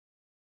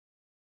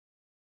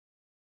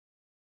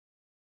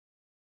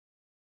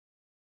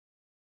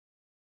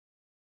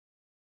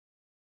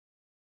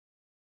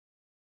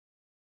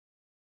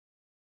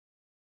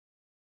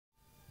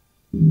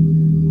I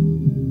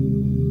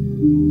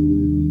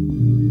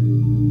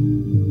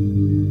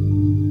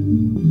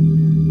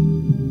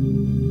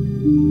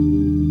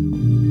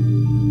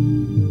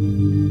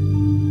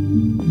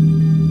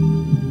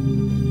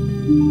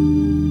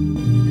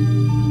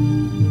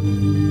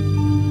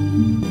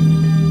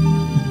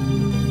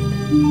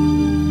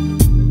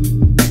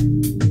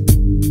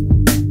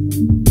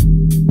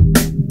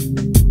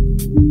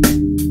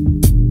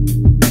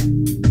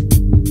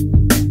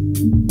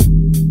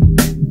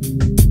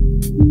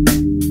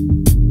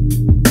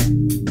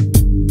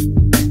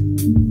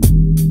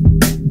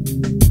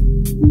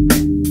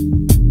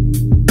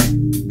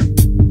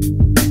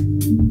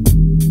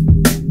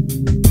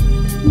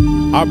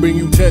bring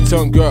you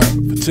 10-ton girl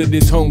to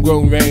this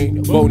homegrown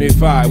rain.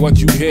 Bonafide, what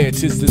you hear,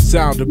 'tis the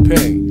sound of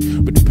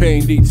pain. But the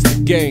pain leads to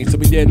gain, so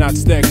we dare not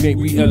stagnate,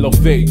 we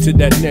elevate to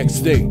that next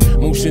state.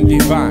 Motion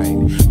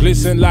divine,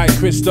 glisten like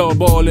crystal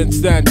ball and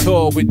stand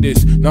tall with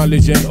this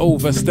knowledge and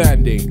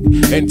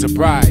overstanding.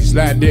 Enterprise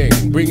landing,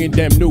 bringing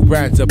them new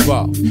brands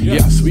above.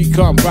 Yes, we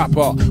come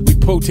proper with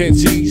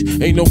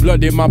potencies. Ain't no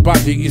blood in my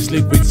body, it's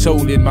liquid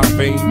soul in my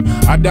vein.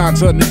 I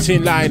dance on the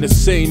tin line of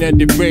sane and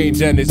the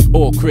range, and it's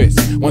all crisp.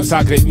 Once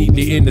I get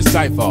neatly in the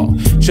cipher,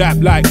 trap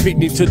like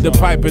Pitney to the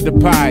pipe of the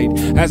pied.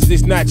 As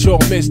this natural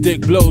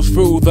mystic blows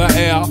through the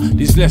air,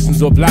 these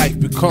lessons of life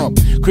become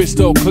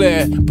crystal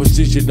clear.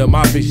 Precision of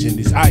my vision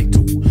is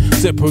idle.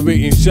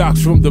 Separating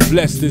shocks from the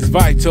blessed is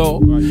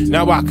vital.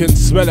 Now I can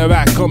smell a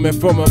rat coming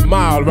from a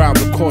mile around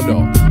the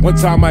corner. One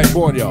time I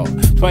warn y'all,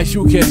 twice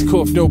you catch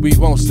cough, no, we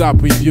won't stop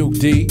rebuke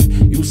D.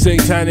 You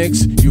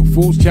satanics, you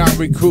fools can't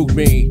recruit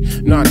me.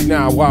 Not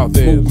now out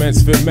there.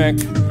 Movements for mech,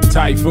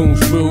 typhoons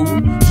through.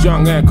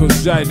 Strong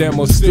ankles, shy them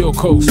or still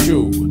coast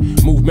through.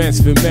 Movements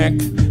for mech,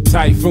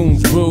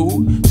 typhoons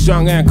through.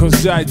 Strong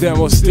ankles, shy them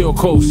or still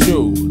coast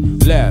through.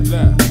 Left,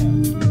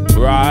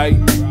 right,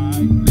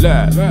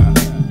 left,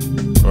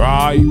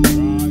 right,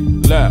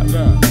 left,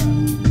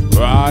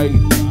 right,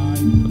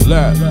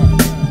 left,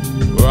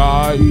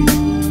 right.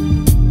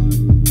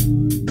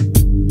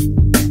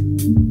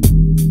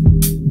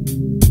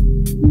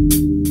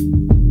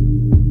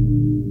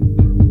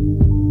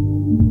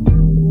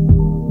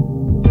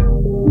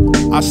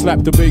 I slap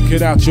the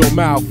bacon out your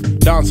mouth,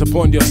 dance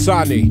upon your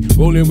sani,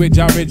 rolling with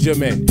your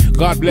regiment.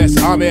 God bless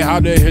army,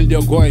 how the hell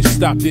you going to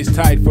stop this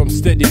tide from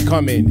steady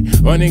coming?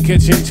 Running,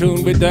 catching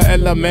tune with the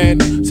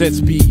element, set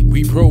speed,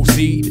 we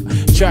proceed.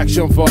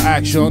 Traction for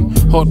action,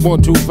 hot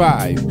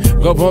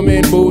 125.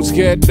 Government moves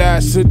get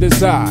dashed to the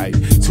side.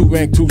 2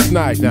 rank, 2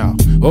 snide now.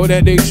 All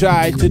that they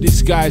try to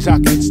disguise, I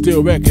can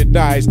still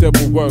recognize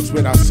devil works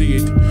when I see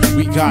it.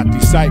 We got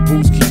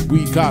disciples, keep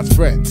we God's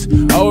friends.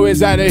 I always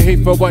had a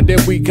hate for what them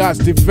we God's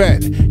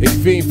defend. A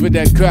fiend for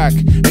that crack,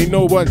 ain't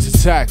no one to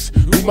tax.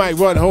 We might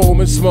run home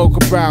and smoke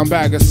a brown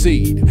bag of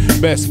seed.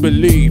 Best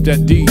believe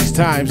that these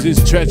times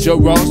is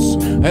treacherous,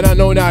 and I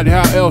know not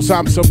how else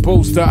I'm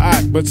supposed to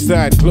act, but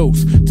stand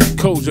close to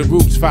codes and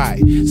roots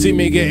fight. See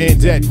me get in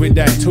debt with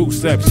that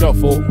 2-step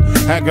shuffle,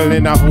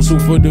 haggling I hustle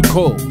for the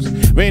cause.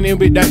 Raining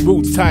with that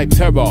roots type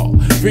terror,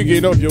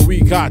 figuring of your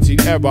weak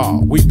hearted error.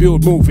 We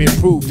build, move,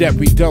 improve that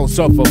we don't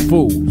suffer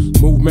fools.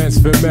 Movements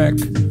for mech,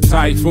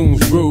 typhoons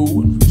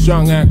brew.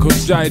 Strong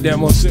ankles shy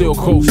them or still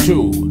coast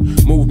true.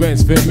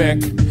 Movements for mech,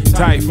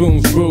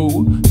 typhoons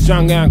brew.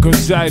 Strong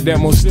ankles shy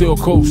them or still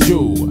coast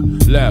true.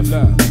 Left,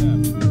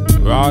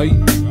 right,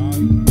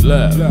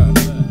 left,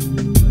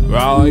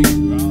 right,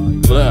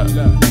 left,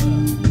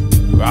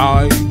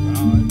 right,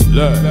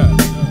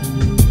 left,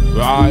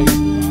 right.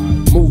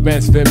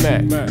 Movements for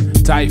mech,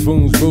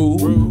 typhoons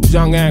brew.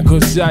 Strong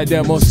ankles shy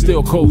them or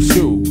still coast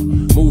true.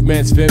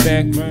 Movements for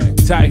mech,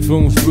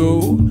 typhoons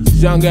brew.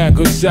 Strong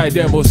ankles shy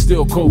them or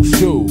still coast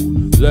true.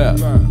 Left,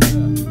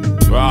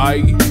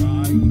 right,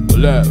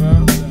 left,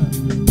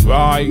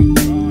 right,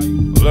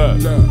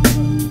 left,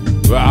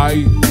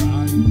 right.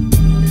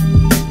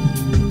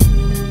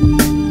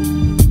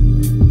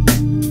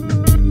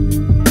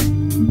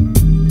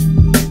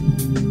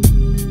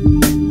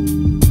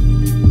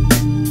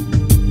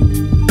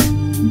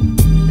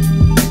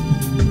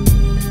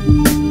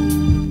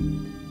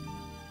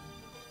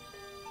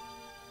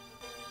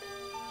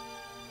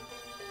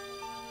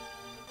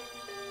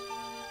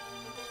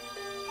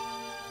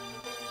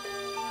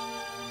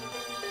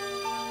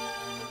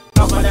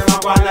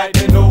 Like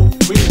they know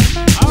we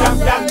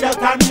champion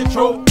belt and the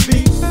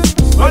trophy.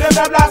 All them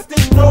a blast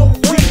it, no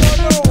we.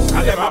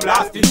 And them a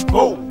blast it,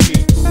 go we.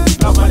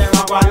 Some of them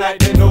a go like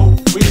they know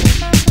we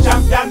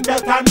champion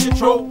belt and the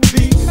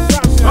trophy.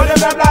 All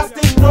them a blast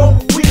it, no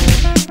we.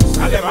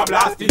 And them a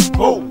blast it,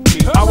 go we.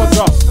 I was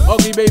up,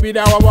 ugly baby,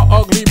 now I'm a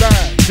ugly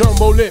man.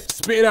 Jumbo lips,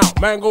 spit out,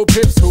 mango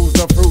pips, who's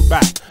the fruit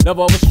bat?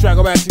 Never over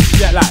straggle man, see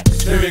that like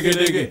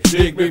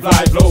dig me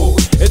fly blow.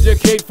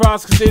 Educate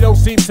fast cause they don't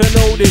seem to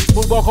know this.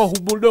 Bulldocker who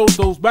bulldoze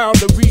those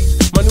boundaries.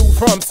 Maneuver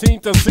from scene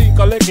to scene,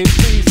 collecting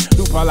trees.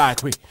 Duper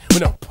like we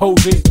don't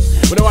pose it.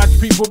 We don't watch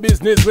people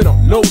business, we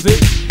don't nose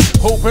it.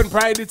 Hope and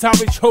pride, it's how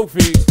we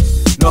trophy.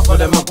 Enough of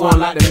them are going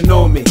like they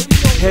know me.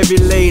 Heavy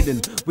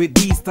laden with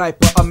these type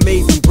of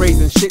amazing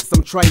brazen shits.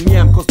 I'm trying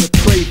yam cause they're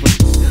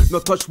craving. No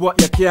touch what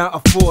you can't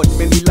afford.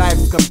 Many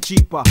lives come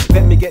cheaper.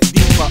 Let me get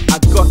deeper. I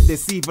got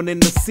this even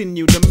in the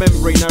sinew, the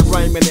membrane. I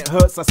rhyme and it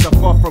hurts. I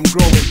suffer from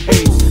growing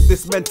pains.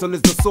 This mental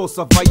is the source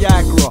of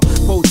Viagra,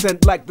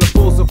 potent like the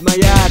falls of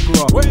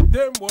Niagara. When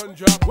them one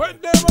drop, when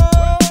them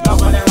all.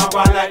 Some of them are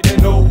gone like they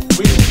know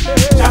we.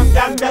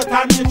 Champion belt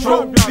and the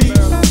trophy.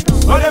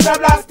 All them are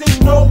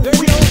blasting no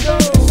we.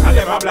 And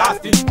them are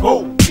blasting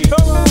gold.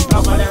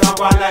 Some of them are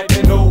gone like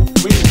they know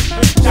we.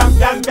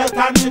 Champion belt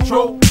and the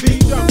trophy.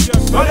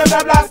 All them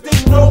are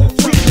blasting no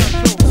we.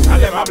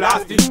 And them are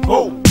blasting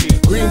gold.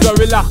 Green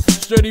gorilla,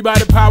 sturdy by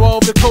the power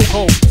of the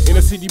cocoa. In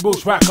a city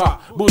bushwhacker,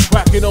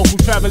 bushwhacking on who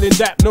traveling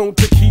that known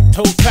to keep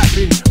toes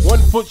tapping. 1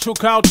 foot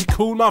shook out to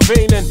cool my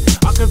vein and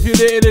I can feel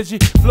the energy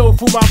flow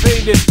through my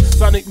veins.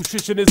 Sonic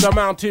nutrition is a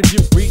mountain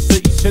view, reach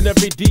to each and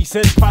every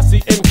decent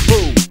posse and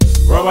crew.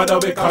 Rubber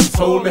dubby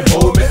console me,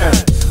 hold me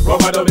and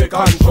rubber dubby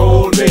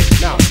control me.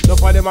 Now,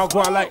 enough of them are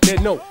going like they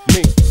know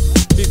me.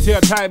 This here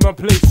time and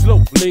play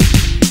slowly.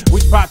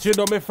 Which part you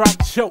know me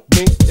frack choke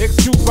me.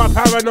 Excuse my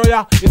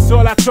paranoia, it's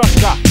all I trust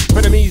her.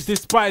 Frenemies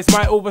despise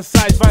my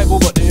oversized Bible,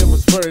 but the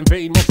was for in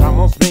vain, I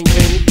must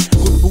maintain it.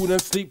 Good food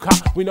and sleep,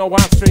 we know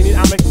I'm straining.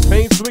 I'm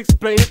explained to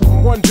explain it.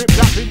 From one drip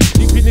dropping,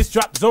 deep in this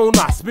drop zone,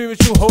 my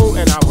spiritual home,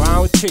 and I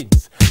round with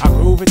things. I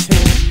groove with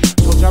things.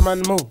 Soldier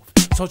man move,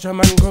 soldier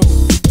man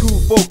groove. Too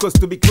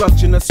focused to be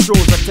clutching at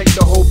straws. I take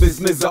the whole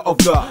business of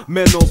the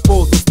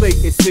menopausal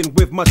state. It's in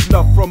with much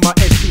love from my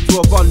SC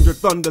 1200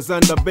 thunders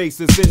and the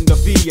basses in the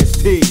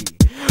VST.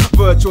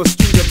 Virtual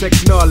studio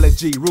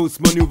technology, roots,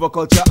 Manuva,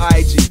 culture,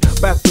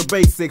 IG. Back to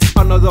basics,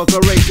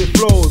 unadulterated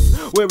flows.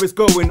 Where it's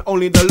going,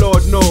 only the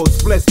Lord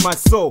knows. Bless my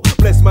soul,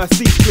 bless my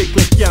seat. Click,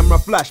 click, camera,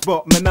 flash,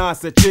 but me nah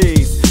say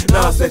cheese.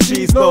 Nah say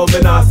cheese, no, me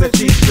nah say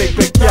cheese. Click,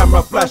 click,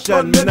 camera, flash,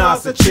 and me nah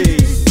say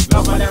cheese.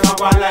 Some of them are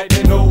gone like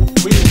they know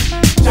we.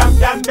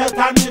 Champion belt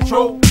and the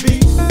trophy.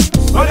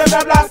 All them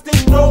are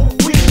blasting no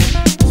we.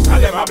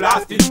 And them are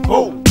blasting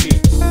gold.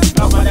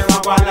 Some of them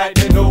are gone like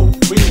they know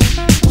we.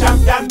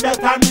 Champion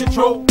belt and the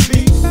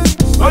trophy.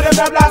 All them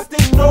are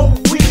blasting no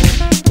we.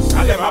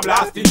 And them are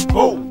blasting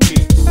gold.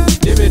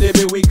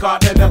 Dibby we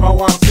caught they never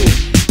want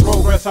see.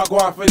 Progress are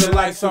going for the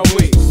likes of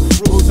we.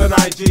 Rules and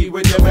IG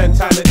with your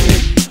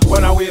mentality.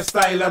 When I wear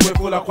style and we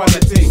full of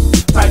quality.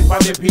 Type on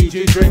the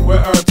PG, drink with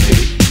herb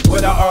tea.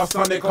 With a horse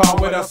on the car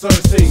with a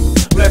Cersei.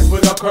 Blessed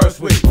with a curse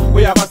with.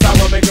 We have a style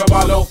to make your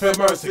ball out for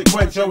mercy.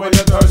 Quench you when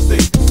you're thirsty.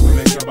 We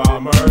make your ball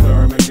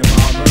murder, make your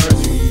ball murder.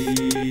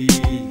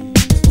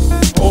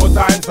 Old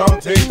time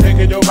something,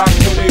 taking you back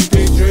to the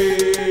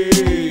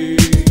tree.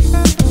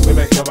 We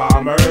make your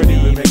ball murder,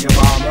 we make your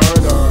ball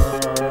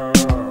murder.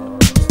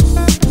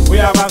 We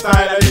have a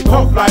style that is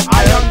tough like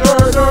iron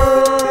murder.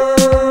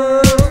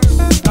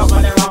 Some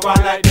of them are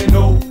gone like they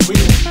know we.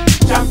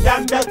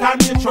 Champion belt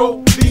and the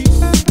trophy.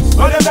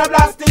 All them are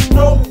blasting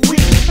no we.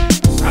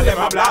 And them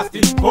are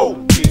blasting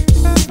gold.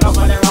 Some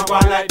of them are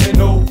gone like they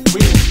know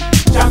we.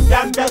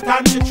 Champion belt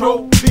and the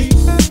trophy.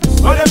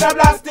 All them are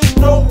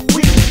blasting no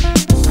we.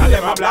 And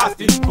them are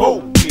blasting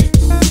gold.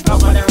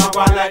 Some of them are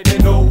gone like they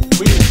know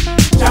we.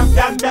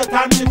 Champion belt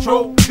and the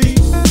trophy.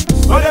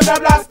 All them are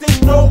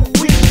blasting no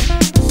we.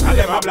 And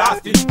them are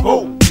blasting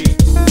gold.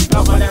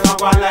 Some of them are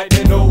gone like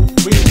they know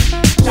we.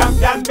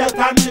 Champion belt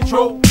and the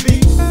trophy.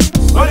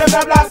 All them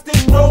are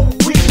blasting no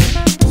we.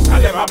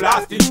 And them are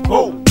blasting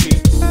gold.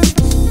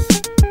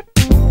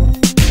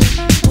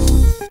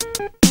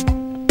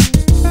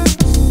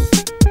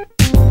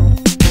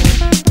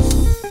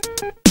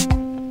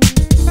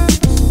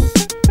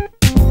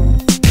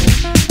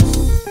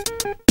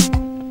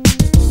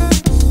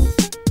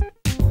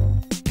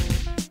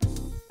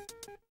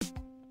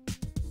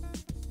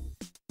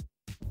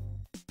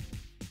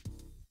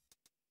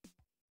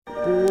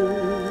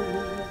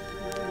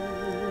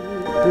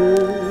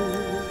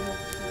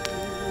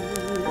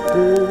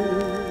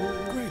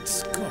 Great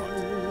Scott,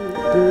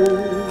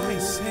 I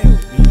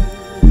sailed me.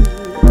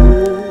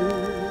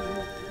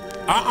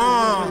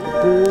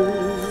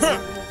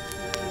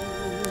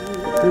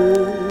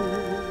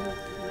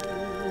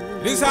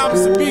 This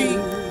happens to be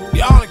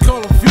the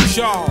article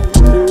official.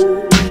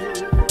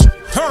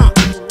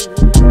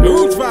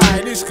 Who's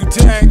by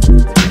Discotheque?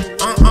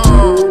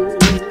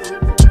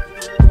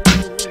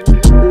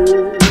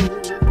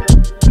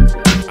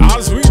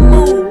 As we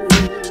move.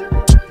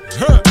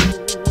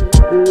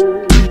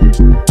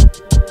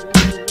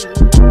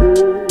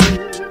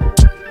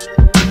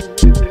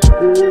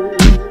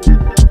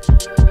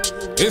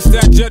 It's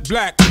that jet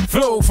black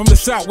flow from the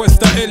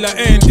southwest to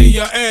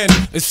L-A-N-D-A-N.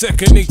 It's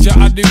second nature,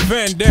 I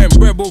defend them.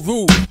 Rebel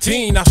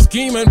routine, I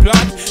scheme and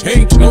plot.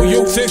 Ain't no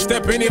use in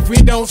stepping if we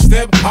don't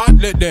step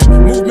hard. Let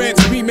them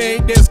movements be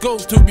made, there's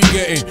goals to be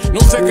getting. No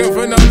second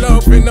for no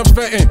love in the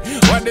fetting.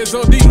 Why there's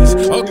all these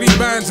ugly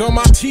bands on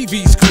my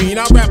TV screen?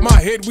 I wrap my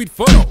head with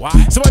photo,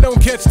 so I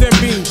don't catch them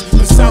beams.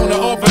 The sound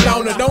of a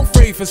loner, don't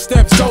fray for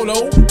step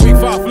solo. We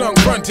far flung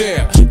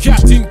frontier,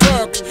 Captain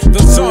Kirk, the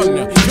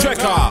sun,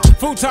 trekker,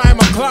 full time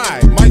I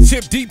climb. My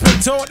chip deep in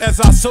retort as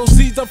I sow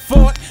seeds of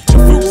thought. The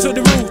fruits of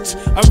the roots,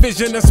 a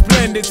vision of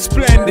splendid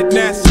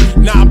splendidness.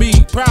 Now be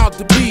proud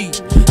to be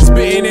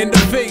spitting in the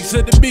face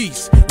of the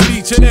beast. With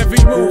each and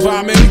every move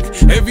I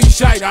make, every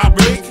shite I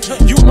break.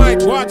 You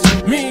might watch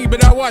me,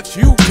 but I watch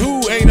you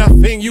too. Ain't a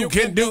thing you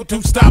can do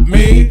to stop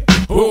me.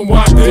 Boom,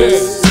 what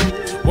this?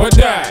 What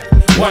that?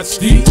 What's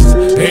these?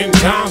 In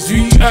towns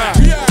we at.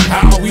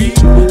 How we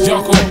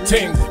juggle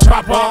things.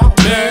 Papa,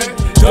 man,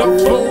 the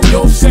phone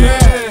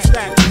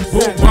yourself.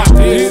 Boom, what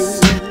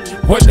this?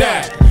 What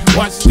that?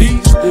 What's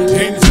these?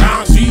 In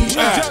towns we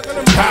at.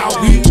 How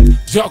we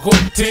juggle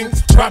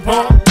things.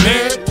 Papa,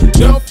 man,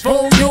 the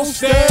phone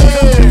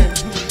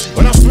yourself.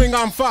 When I swing,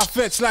 I'm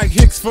far-fetched like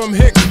Hicks from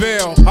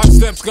Hicksville. Hot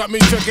steps got me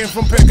trekking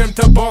from Peckham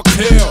to Box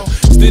Hill.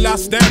 Still I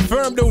stand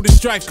firm though the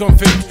strife come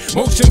thick.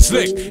 Motion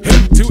slick,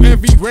 hip to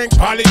every rank,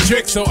 poly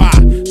trick. So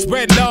I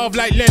spread love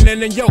like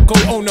Lennon and Yoko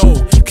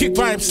Ono. Kick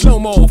rhyme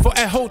slow-mo for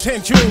a whole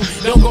 10 tune.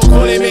 Don't go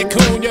calling me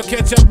coon, you'll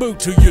catch a boot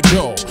to your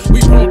jaw.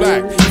 We pull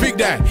back, big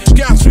that,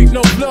 Gown Street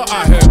no blood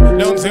I heard.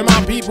 Lungs in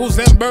my peoples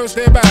and burst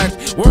their back.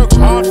 Work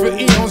hard for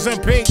eons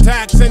and pay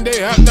tax and they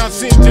have not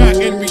seen Jack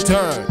in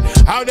return.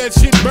 How that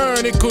shit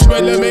burn, it could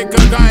really make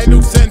a guy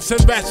lose sense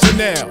of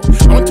rationale.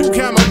 On 2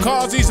 camel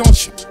cars, he's on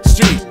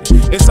street.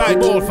 It's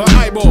eyeball for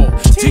eyeball,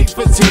 teeth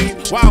for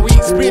teeth. While we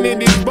spinning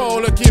this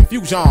ball of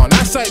confusion,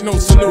 I sight no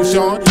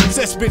solution.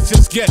 Says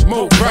bitches get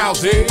more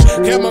drowsy.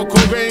 Chemical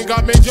rain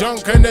got me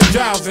drunk and the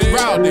drowsy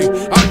rowdy.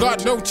 I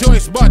got no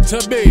choice but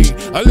to be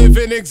a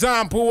living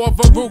example of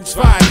a roots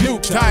fight,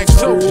 Luke type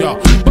soldier.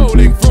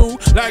 Bowling through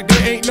like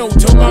there ain't no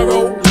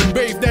tomorrow.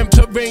 Bathe them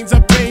to rains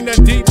of pain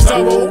and deep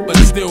sorrow, but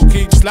still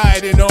keep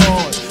sliding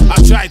on.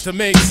 I try to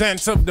make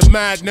sense of the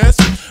madness,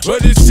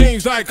 but it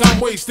seems like I'm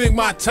wasting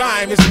my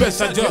time. It's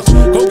best I just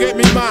go get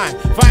me mine,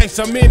 find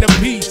some inner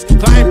peace,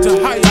 climb to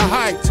higher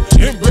heights,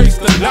 embrace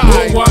the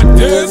light. What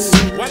this?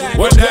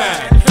 What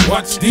that?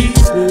 What's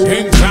these?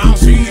 In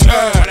towns we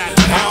at.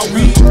 How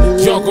we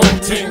juggle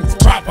things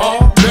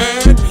proper,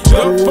 man.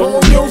 The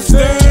phone you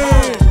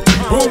stand.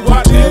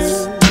 What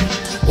this?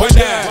 What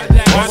that?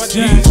 What's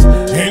these?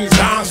 In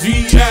towns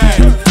we at.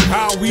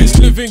 How we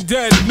living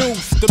dead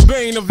news, the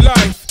bane of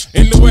life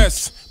in the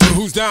West. But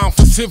who's down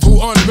for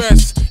civil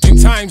unrest? In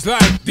times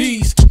like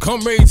these,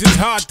 comrades is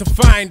hard to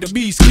find. The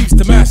beast keeps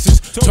the masses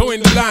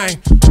towing the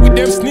line. With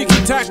them sneaky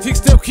tactics,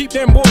 they'll keep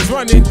them boys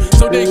running,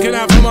 so they can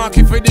have a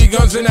market for their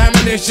guns and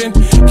ammunition.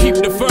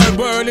 Keep the third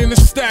world in a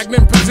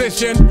stagnant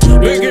position,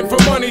 begging for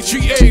money,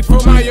 treat aid from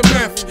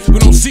IMF, who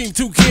don't seem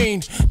too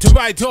keen to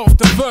write off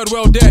the third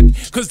world debt,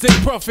 cause they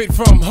profit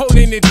from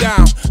holding it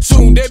down.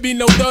 Soon there be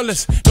no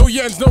dollars, no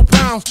yens, no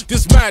pounds,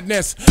 just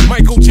madness,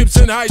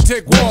 microchips and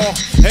high-tech war.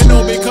 And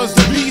all because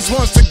the beast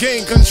wants to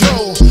gain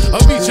control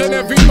of each and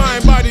every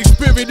mind, body,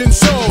 spirit, and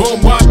soul.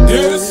 Boom, what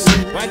this?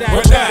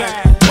 What that?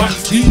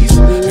 What's these?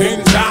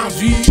 In towns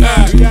we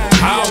at.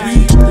 How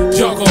we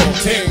juggle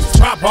things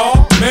proper,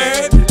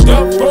 man.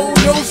 The phone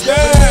don't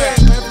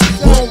stand.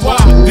 Boom,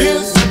 what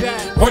this?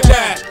 What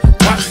that?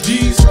 What's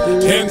these?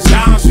 In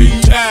towns we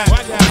at.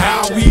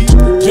 How we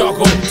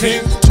juggle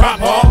things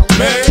proper,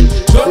 man.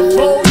 The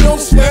phone don't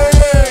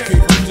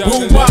stand.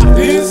 Boom, what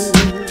this?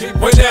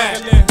 What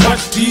that?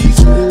 What's these?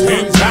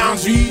 In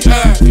towns we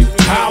at.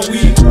 How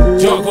we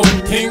juggle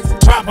things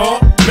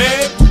proper,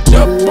 man.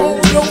 The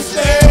phone don't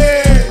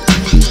stand.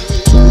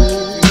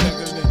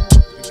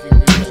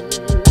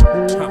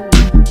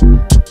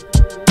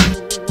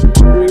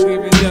 We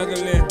keep it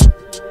juggling.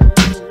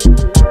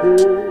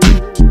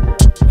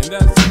 And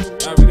that's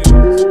how it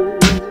is.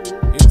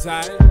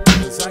 Inside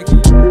the psyche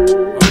of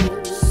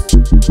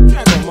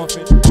Drago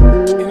Muffin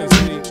in the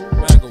city,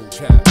 Drago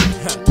Trap.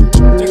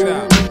 Check it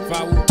out,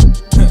 Fawu.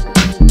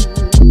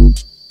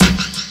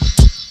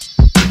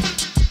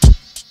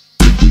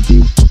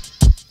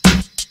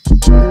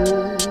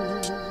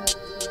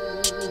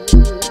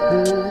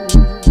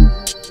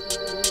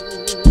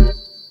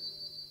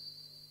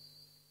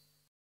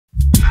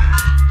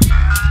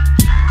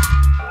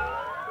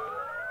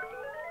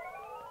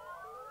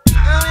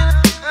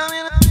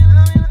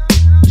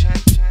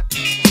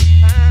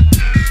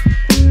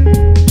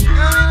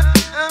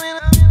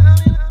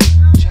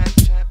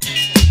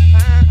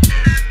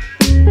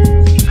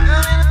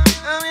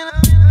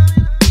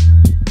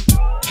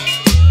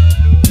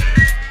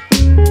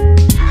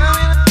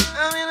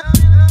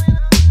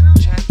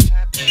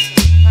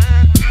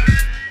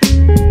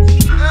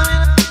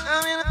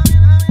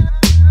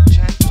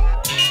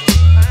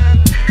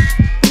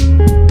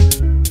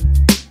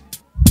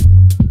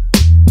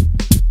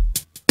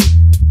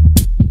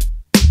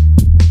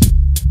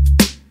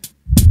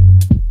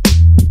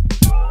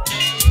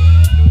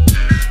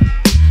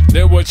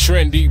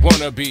 Trendy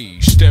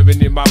wannabes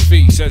staring in my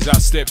face as I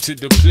step to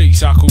the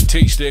place I could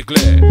taste their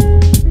glare.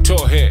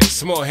 Tall hair,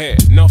 small hair,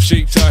 enough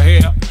shapes her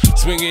hair,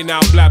 swinging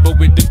out blabber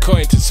with the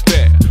coin to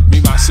spare.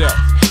 me myself.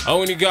 I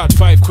only got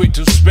 5 quid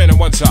to spend, and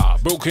once I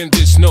broken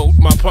this note,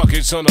 my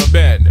pockets on a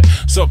bend.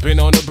 Supping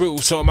on a brew,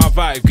 so my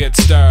vibe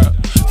gets stirred.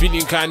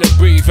 Feeling kinda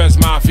brief as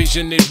my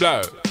vision is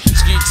blurred.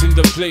 Skeets in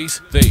the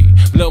place, they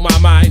blow my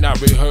mind. I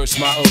rehearse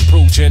my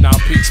approach and I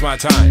peaks my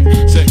time.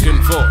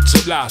 Second thoughts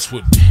at last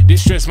would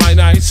distress my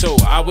night, so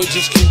I was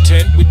just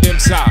content with them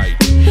side.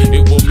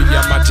 It woke me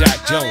up my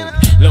Jack Jones,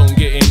 long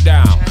getting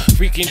down.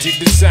 Freaking to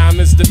the sound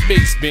as the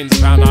bass bends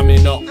round. I'm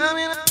in up.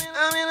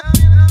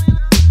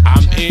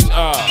 I'm in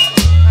up.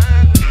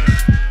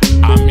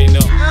 I'm in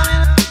up.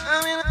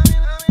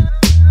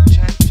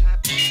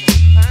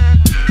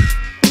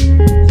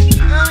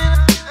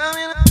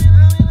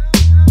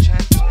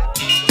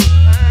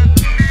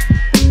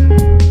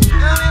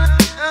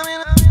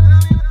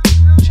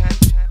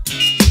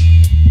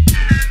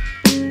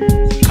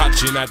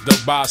 Catching at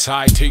the boss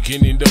high,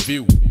 taking in the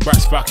view.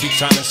 Brass pocket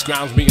trying to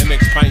scrounge me a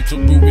next pint to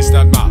brew. It's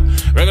not my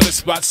regular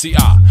spot, see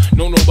I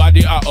know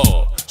nobody at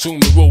all. Soon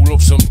to roll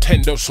up some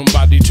tender,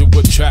 somebody to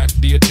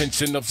attract the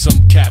attention of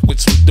some cat with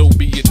some dough.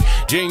 Be it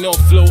Jane or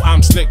flow,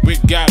 I'm slick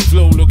with God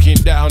flow, looking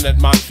down at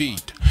my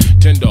feet.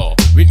 Tender,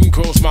 written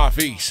across my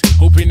face,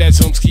 hoping that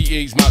some ski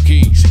aids my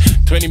keys.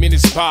 20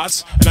 minutes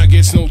pass, and I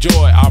get no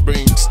joy. I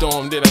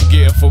brainstorm, then I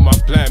gear for my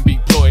plan B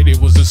ploy. There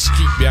was a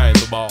skeet behind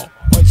the ball,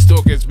 white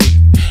stalk as me.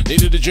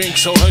 Needed a drink,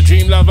 so her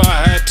dream lover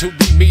had to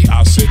be me.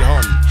 I said,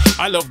 hon,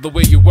 I love the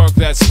way you work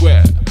that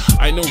square.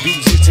 I know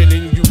dudes is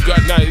telling you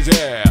got nice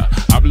hair.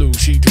 I blew,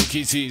 she 2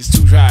 kisses,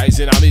 2 tries,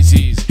 and I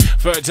misses.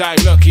 Third time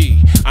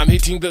lucky, I'm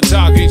hitting the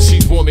target.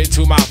 She's warming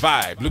to my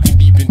vibe, looking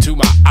deep into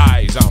my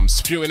eyes. I'm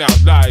spewing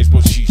out lies,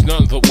 but she's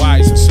none the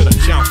wiser. Said I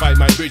can't find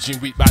my bridging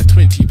with my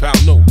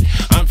 20-pound note.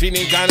 I'm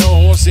feeling kinda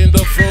hoarse in the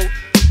throat.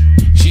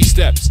 She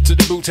steps to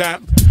the boot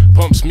amp,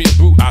 pumps me a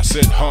boot. I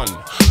said, hun,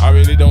 I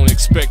really don't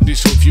expect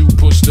this of you.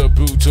 Push the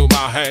boot to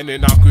my hand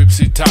and I grips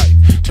it tight.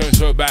 Turns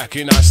her back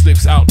and I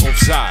slips out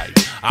offside.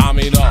 I'm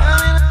in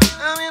awe.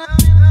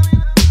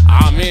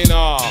 I'm in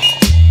awe.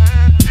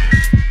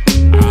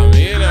 I'm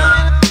in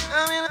awe.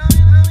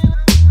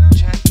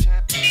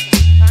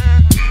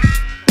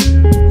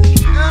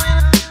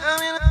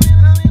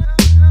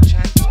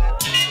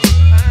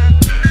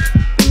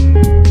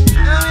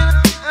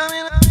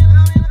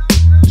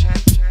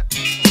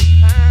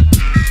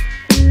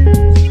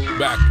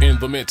 Back in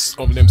the midst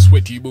of them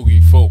sweaty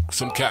boogie folk,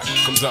 some cat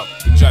comes up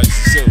and tries to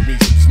sell me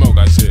some smoke.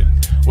 I said,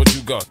 what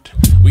you got?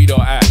 Weed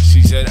or ash?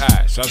 She said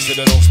ash. I said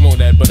I don't smoke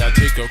that, but I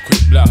take a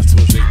quick blast.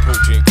 Was a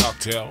protein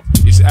cocktail.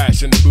 It's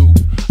ash and boo.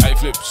 I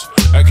flips,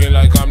 acting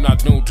like I'm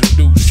not known to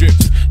do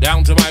strips.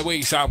 Down to my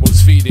waist I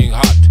was feeling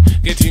hot,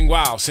 getting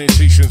wild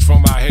sensations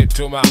from my head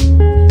to my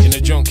in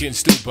a drunken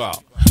stupor.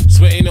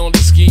 Sweating on the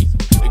ski,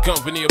 the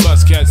company of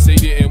bus cats they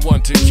didn't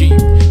want to keep.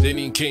 Then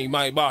in came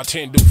my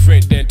bartender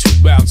friend, then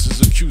 2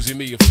 bouncers accusing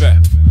me of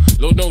theft.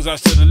 Lord knows I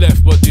should have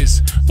left, but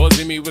this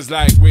buzzing me was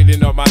like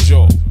raining on my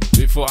jaw.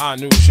 Before I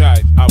knew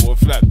shite, I was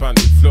flat on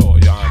the floor.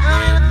 Yeah,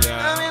 man,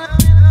 yeah.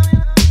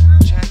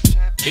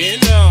 In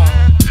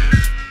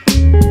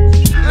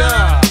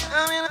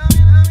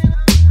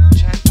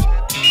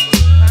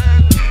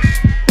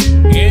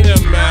a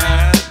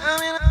man,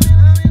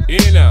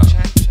 in a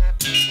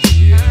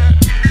yeah.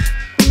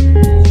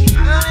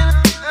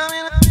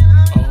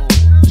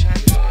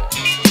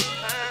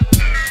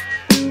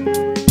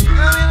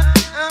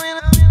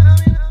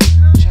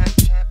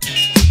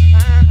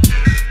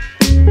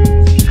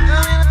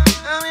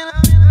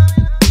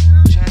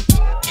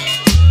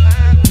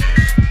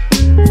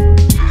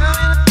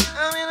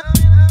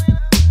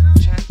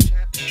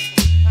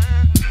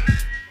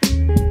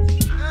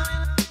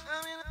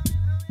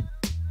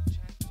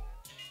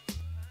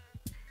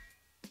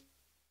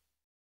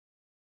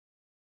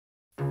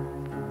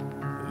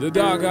 The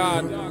dog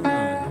on,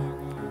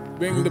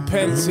 bring the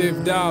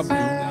pensive dub.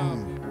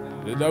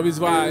 The dub is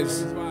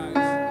wise.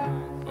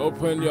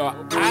 Open your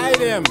eye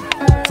them.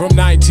 From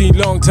 19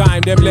 long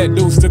time, them let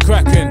loose the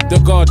kraken. The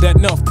god that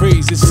enough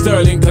praise is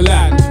Sterling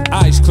Collab.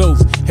 Eyes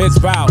closed, heads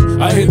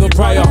bowed. I hear the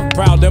prayer.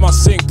 Proud them I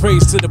sing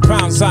praise to the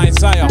pound sign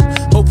sire.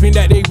 Hoping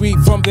that they reap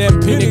from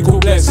them pinnacle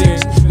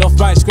blessings. Love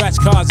by scratch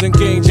cards and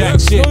game jack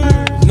shit.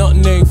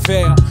 Nothing ain't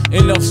fair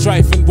in love,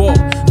 strife and war.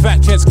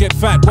 Fat cats get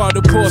fat while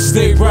the poor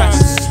stay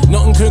brass.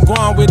 Nothing can go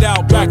on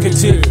without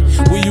bracketing.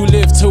 Will you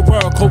live to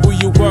work or will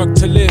you work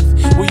to live?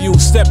 Will you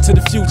step to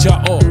the future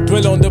or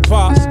dwell on the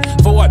past?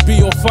 For what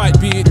be or fight,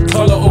 be it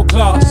color or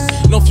class.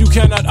 No, if you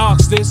cannot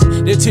ask this,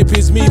 the tip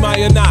is me, my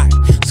and I.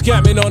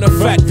 Scamming on a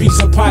fat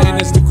piece of pie, and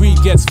as the greed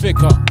gets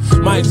thicker,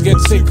 minds get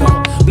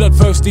sicker.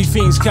 Bloodthirsty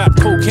fiends cap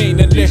cocaine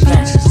and liquor.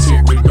 These streets is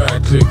sick with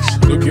mad clicks,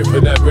 looking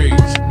for that rage.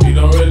 It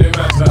don't really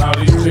matter how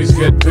these clicks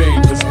get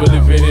paid, cause we're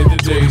living in the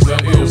days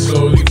of ill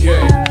Soul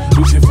Decay.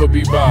 Lucifer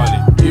be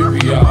ballin', here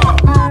we are.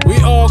 We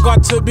all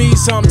got to be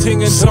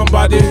something and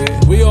somebody.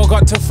 We all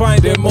got to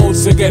find their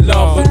modes to get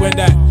love. But when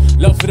that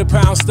love for the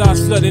pound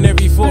starts flooding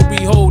every thought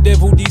we hold,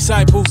 devil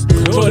disciples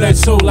for that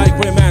soul, like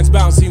when man's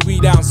bouncing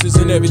weed ounces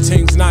and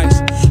everything's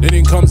nice. Then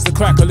in comes the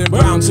crackling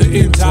brown to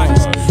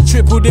entice.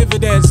 Triple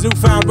dividends,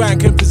 newfound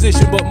rank and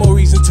position, but more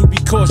reason to be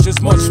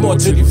cautious, much more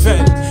to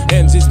defend.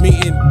 Ends his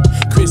meeting,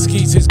 Chris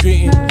Keats is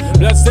greeting.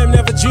 Bloods them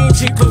never dreamed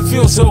she could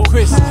feel so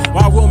crisp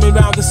while roaming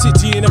around the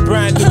city in a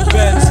brand new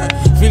Benz.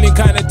 Feeling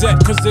kinda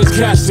dead cause there's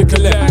cash to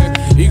collect.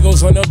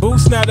 Ego's on a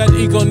boost now that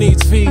ego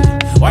needs feed.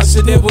 Watch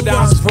the devil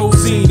dance,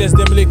 proceed as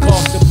them lick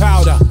off the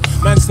powder.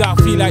 Man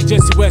start feel like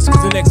Jesse West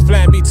cause the next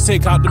plan be to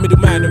take out the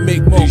middleman and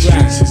make more These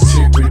streets is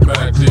tick with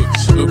mad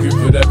clicks, looking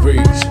for that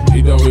breeze.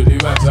 It don't really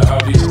matter how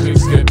these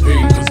clicks get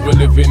paid, cause we're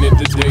living in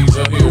the days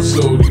of ill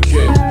Soul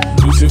Decay.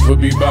 Lucifer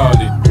be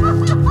ballin'.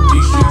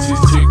 These streets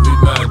is tick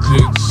with mad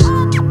clicks,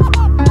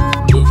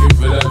 looking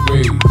for that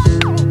breeze.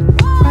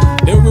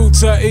 The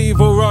roots are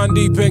evil, run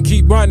deep and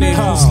keep running.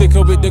 You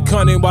slicker with the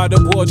cunning while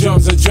the war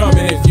drums are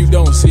drumming. If you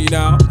don't see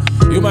now,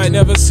 you might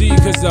never see,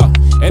 cause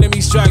the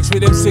enemy strikes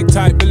with them sick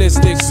type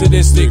ballistic,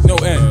 sadistic, no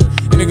end.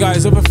 In the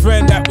guise of a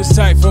friend that was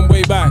tight from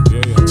way back,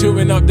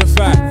 chewing up the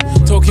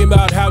fat, talking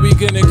about how we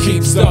gonna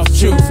keep stuff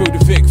true through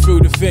the thick, through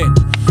the thin,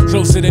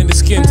 closer than the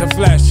skin to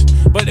flesh.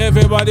 But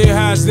everybody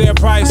has their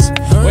price.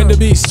 When the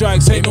beast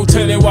strikes, ain't no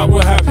telling what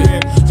will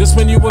happen. Just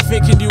when you were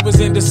thinking you was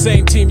in the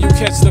same team, you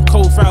catch the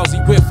cold, frowsy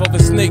whiff of a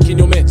snake in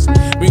your midst,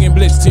 bringing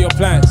blitz to your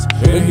plans.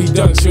 When he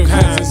done shook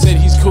hands and said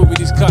he's cool with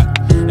his cut,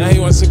 now he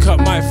wants to cut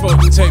my foot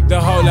and take the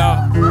whole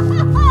out.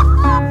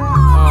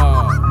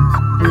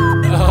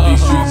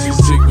 These streets is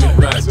tick with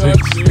mad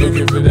clicks,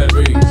 looking for that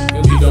rage.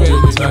 It don't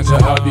really matter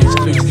how these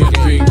clicks get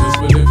paid, cause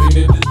we're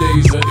living in the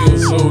days of ill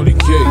Soul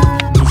Decay.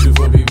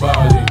 Lucifer be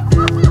ballin'.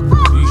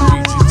 These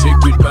streets is tick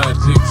with mad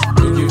clicks,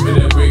 looking for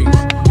that rage.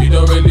 It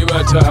don't really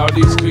matter how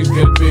these clicks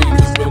get paid,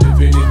 cause we're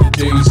living in the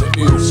days of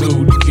ill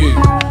Soul Decay.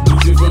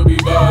 Lucifer be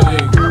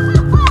ballin'.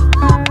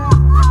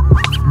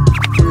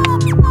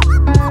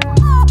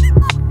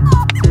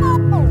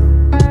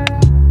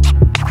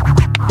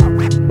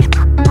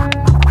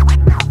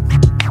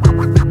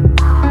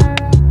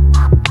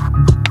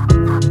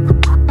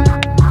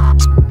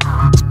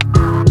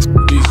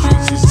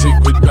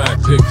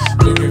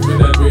 Looking for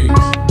that rage.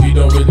 It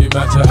don't really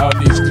matter how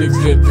these clicks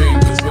get paid,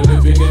 cause we're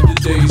living in the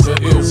days of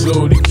ill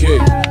Soul Decay.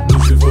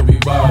 Lucifer be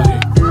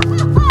ballin'.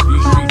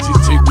 These streets is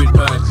tick with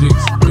mad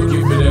clicks,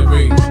 looking for that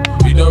rage.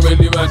 It don't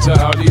really matter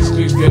how these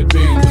clicks get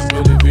paid, cause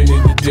we're living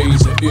in the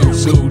days of ill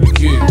Soul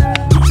Decay.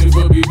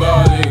 Lucifer be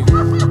ballin'.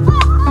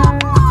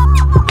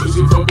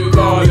 Lucifer be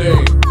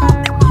ballin'.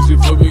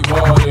 Lucifer be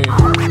ballin'.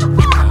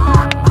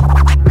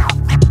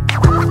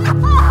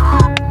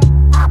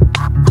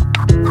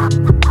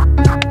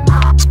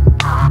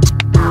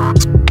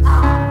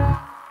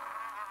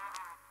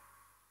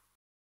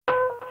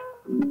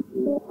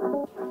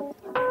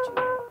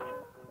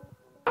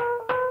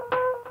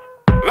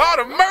 Lord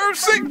of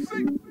mercy,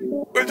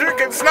 we're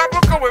drinking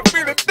snapper cause we're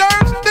feeling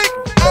thirsty.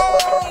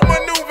 Oh,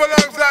 Manuva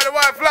alongside the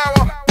white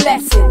flower.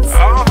 Blessings,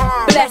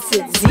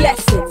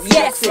 blessings,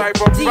 yes,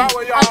 D,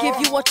 I'll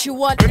give you what you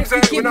want if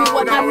you give me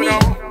what I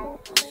need.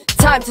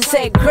 Time to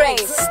say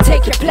grace,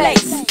 take your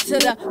place to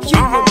the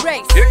human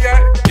race.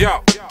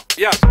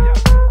 Yeah.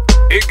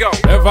 It go.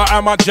 Ever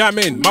am I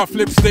jamming, my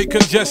flips stay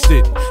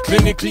congested,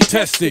 clinically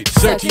tested,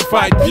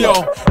 certified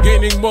pure,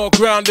 gaining more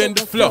ground than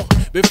the flow.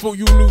 Before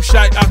you knew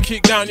shite, I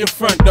kick down your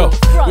front door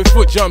with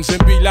foot jumps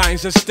and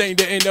beelines that stain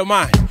the inner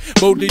mind.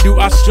 Boldly do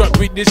I strut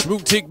with this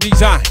rootic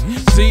design.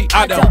 See,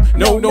 I don't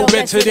know no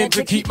better than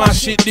to keep my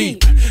shit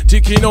deep,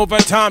 ticking over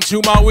time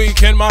to my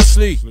week and my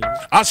sleep.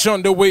 I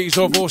shun the ways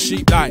of all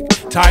sheep-like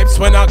types.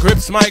 When I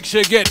grips mics,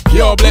 you get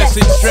pure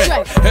blessed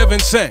strength, heaven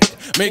sent,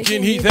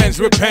 making heathens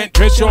repent.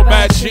 Dress your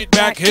bad shit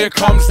back, here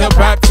comes the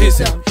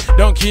baptism.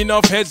 Donkey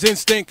enough heads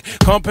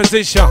instinct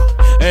composition,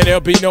 and there'll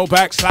be no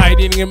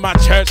backsliding in my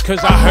church, cause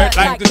I hurt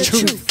like the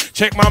truth.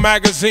 Check my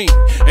magazine,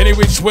 any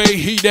which way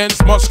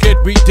heathens must get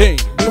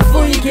redeemed.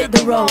 Before you get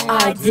the wrong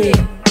idea,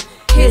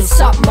 here's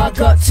something I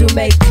got to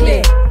make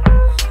clear.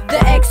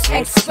 The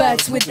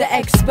ex-experts with the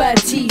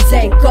expertise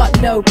ain't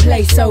got no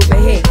place over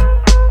here.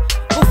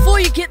 Before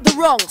you get the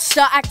wrong,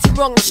 start acting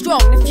wrong and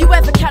strong. If you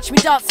ever catch me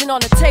dancing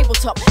on a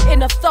tabletop,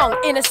 in a thong,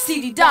 in a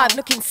seedy dive,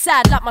 looking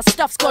sad like my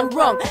stuff's gone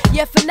wrong.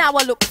 Yeah, for now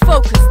I look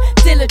focused,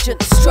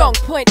 diligent, strong.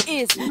 Point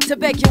is to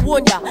beg you,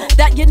 warn ya,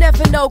 that you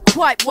never know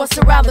quite what's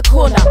around the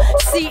corner.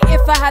 See,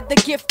 if I had the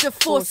gift of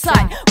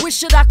foresight,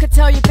 wish that I could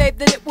tell you, babe,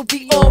 that it would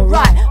be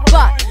alright.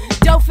 But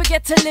don't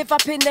forget to live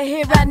up in the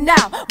here and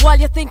now, while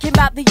you're thinking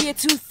about the year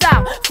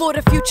 2000. For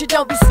the future,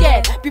 don't be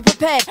scared, be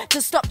prepared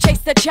to stop chase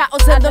the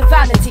chattels and the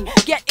vanity.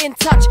 Get in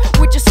touch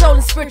with your soul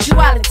and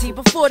spirituality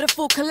before the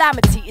full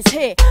calamity is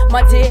here,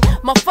 my dear.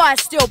 My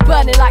fire's still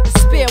burning like a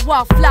spear.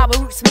 Wildflower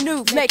roots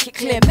maneuver, make it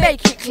clear,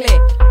 make it clear.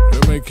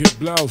 You make it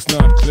blouse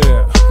not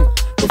clear.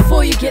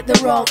 Before you get the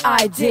wrong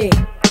idea,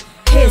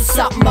 here's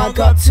something I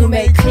got to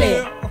make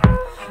clear.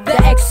 The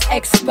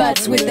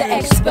ex-experts with the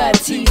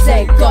expertise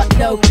ain't got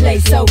no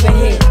place over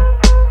here.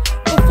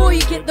 Before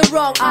you get the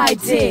wrong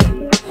idea,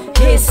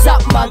 here's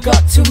something I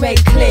got to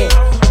make clear.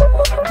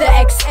 The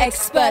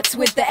ex-experts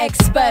with the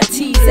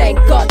expertise ain't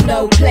got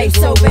no place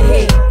over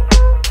here.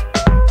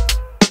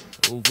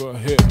 Over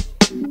here.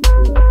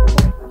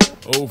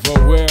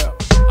 Over where?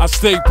 I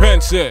stay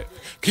pensive.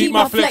 Keep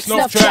my flex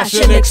no trash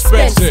and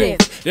expensive.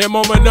 Them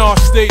on my narc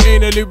stay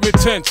anally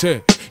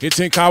retentive. You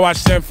think I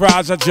watch them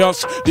fries? I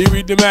just they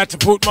read the mat to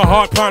put my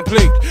heart on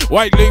plate.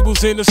 White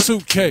labels in a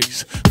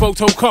suitcase,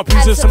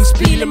 photocopies of some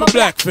speed in my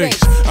blackface.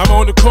 I'm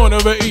on the corner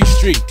of East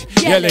Street,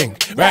 yelling,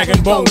 rag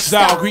and bone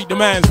style. Greet the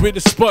mans with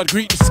a spud,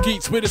 greet the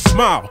skeets with a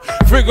smile.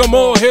 Frigga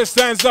more, here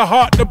stands the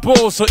heart, the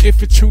ball. So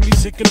if you're truly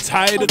sick and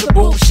tired of the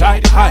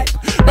bullshit hype,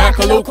 back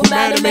a local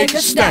man and make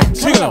a stand.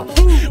 Sing along.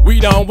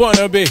 We don't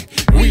wanna be,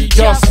 we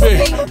just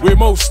be. We're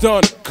most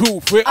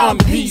uncouth, we're on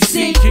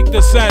PC. Kick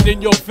the sand in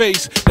your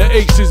face, the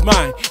ace is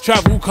mine.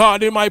 Travel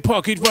card in my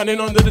pocket, running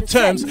under the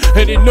Thames.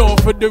 Heading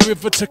north of the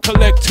river to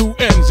collect 2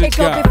 M's. Hey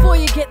girl, before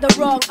you get the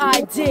wrong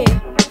idea,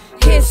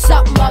 here's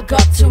something I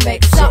got to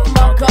make, something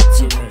I got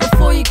to.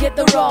 Before you get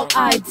the wrong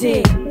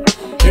idea,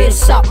 here's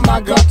something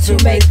I got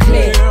to make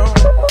clear.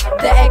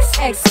 The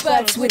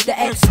experts with the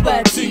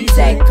expertise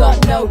ain't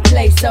got no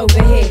place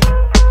over here.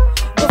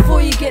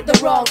 Before you get the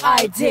wrong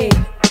idea,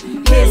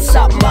 here's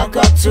something I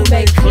got to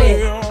make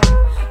clear.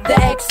 The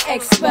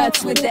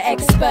experts with the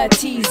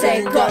expertise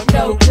ain't got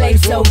no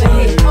place over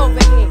here.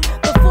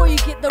 Before you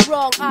get the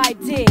wrong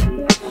idea,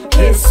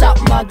 here's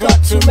something I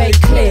got to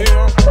make clear.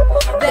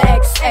 The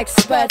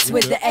experts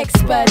with the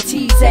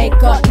expertise ain't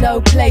got no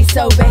place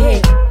over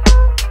here.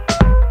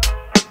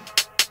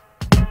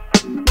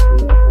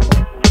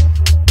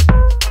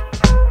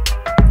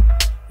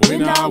 We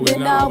not beg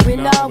no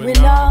friend,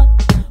 no.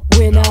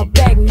 We not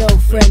beg no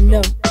friend,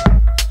 no.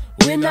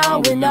 We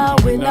not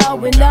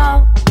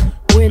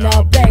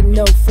beg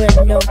no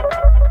friend, no.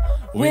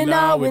 We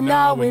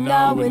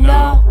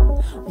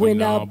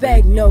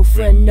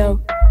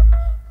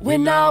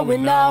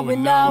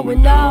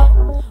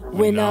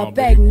not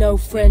beg no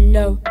friend,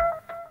 no.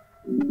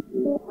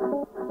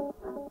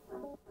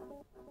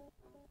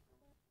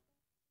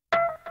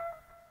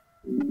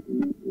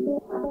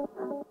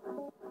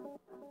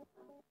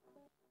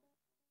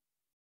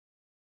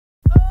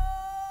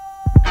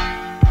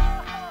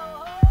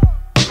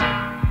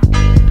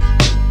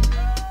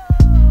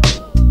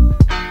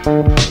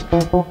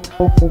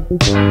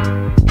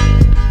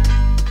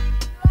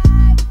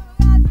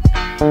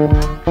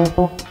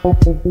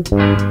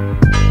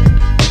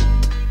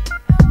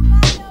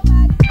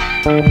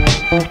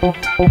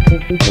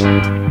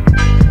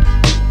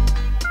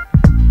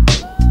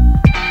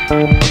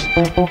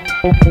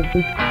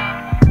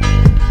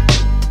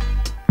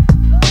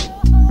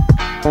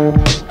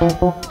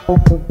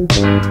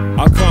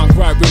 I can't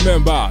quite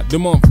remember the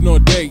month nor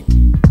date.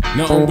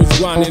 Nothing was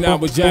grinding, I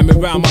was jamming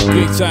around my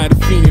gates. I had a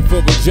feeling for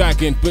a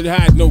jacket, but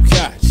had no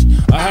cash.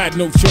 I had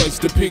no choice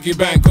to piggy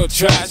bank or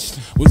trash.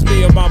 Was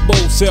me and my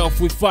bold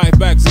self with 5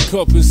 bags of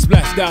coppers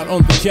splashed out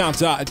on the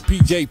counter at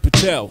PJ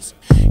Patel's.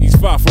 He's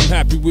far from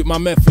happy with my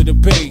method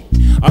of pay.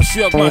 I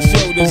shrug my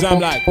shoulders,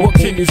 I'm like, what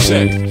can you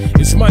say?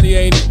 It's money,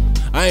 ain't it?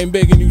 I ain't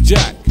begging you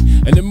jack.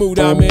 And the mood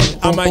I'm in,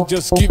 I might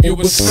just give you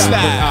a slap.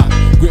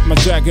 I grip my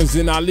dragons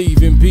and I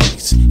leave in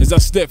peace. As I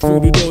step through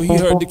the door, he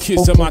heard the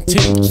kiss of my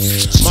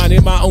teeth.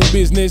 Minding my own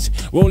business,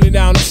 rolling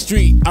down the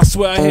street. I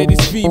swear I heard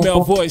his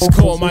female voice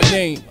call my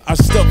name. I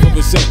stopped for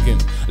a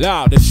second,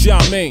 loud as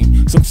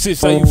Charmaine. Some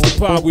sis I used to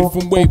part with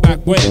from way back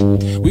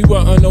when. We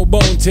weren't on no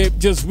bone tip,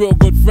 just real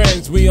good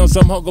friends. We on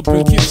some hug up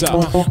and kiss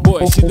up.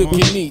 Boy, she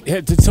looking neat,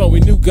 head to toe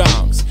with new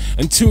gowns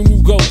and 2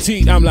 new gold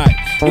teeth. I'm like,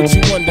 what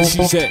you wonder?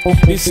 She said,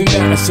 this and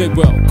that. I said,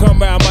 well,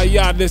 come round my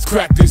yard, let's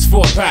crack this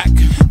 4-pack.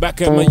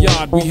 Back at my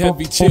yard, we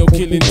heavy chill,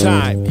 killing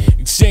time,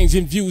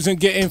 exchanging views and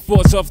getting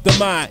thoughts off the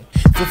mind.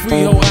 For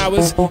 3 whole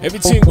hours,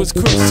 everything was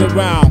crisp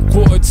around.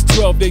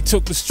 11:45, they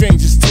took the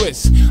strangest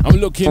twist. I'm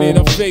looking in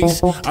her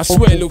face, I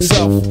swear it looks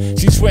off.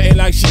 She's sweating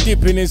like she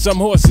dipping in some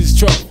horse's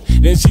trough.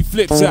 Then she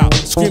flips out,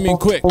 screaming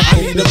quick,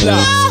 I need a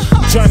blouse.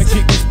 I'm trying to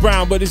kick this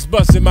brown, but it's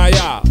busting my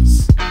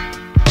eyes.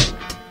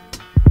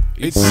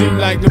 It seemed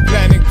like the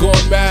planet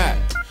gone mad.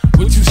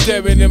 What you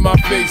staring in my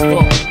face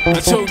for? I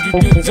told you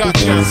dudes I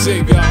can't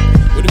save y'all.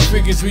 But the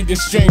figures read the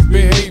strange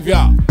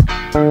behavior.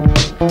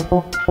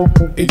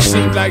 It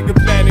seemed like the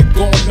planet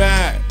gone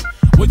mad.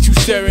 What you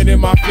staring in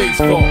my face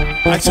for?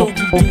 I told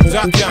you dudes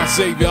I can't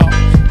save y'all.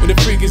 But the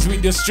figures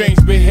read the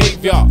strange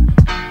behavior.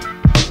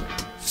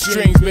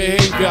 Strange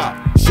behavior.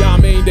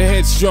 Charmaine the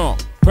headstrong,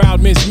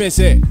 proud Miss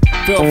Missy.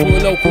 Fell for a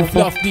local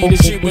fluff dealer,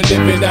 she was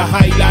living the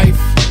high life.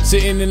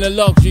 Sitting in the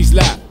luxury's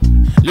lap.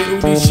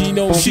 Little did she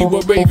know she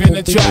was raving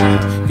a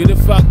trap. Cause the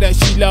fuck that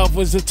she loved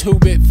was a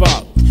 2-bit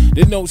fuck.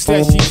 The notes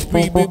that she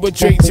spread with were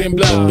draped in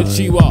blood. But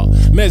she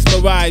was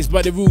mesmerized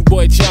by the rude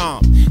boy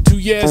charm. 2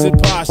 years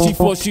had passed, she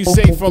thought she was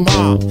safe from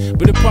harm.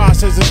 But the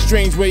past has a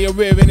strange way of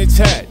rearing its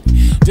head.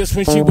 Just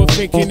when she was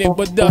thinking it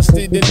was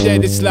dusted and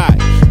dead, it's like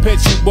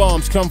petrol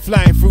bombs come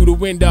flying through the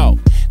window.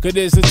 Cause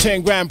there's a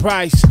 10 grand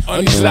price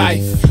on his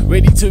life.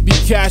 Ready to be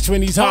cashed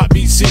when his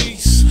heartbeat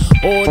cease.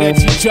 All that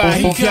he try,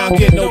 he can't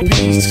get no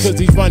peace. Cause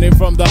he's running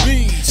from the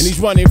beast, and he's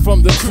running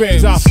from the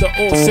crims. After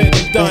all said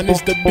and done,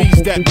 it's the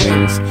beast that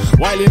wins.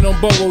 Whiling on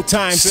borrowed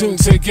time, soon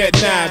to get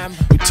nabbed.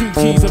 With 2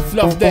 keys of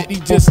fluff that he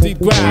just did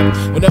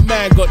grab. When a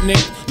man got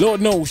nicked, Lord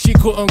knows she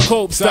couldn't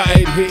cope.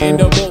 Started hitting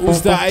the bottles,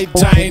 started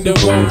tying the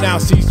rope. Now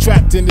she's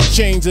trapped in the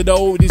chains of the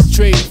oldest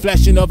trade.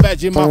 Flashing a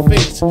badge in my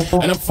face,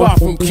 and I'm far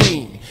from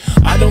clean.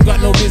 I don't got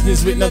no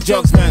business with no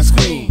jugs, man,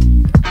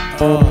 scream.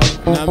 Know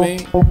what I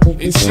mean?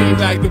 It seems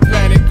like the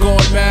planet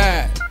gone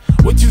mad.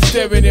 What you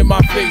staring in my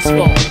face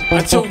for?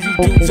 I told you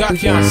dudes I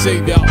can't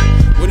save y'all.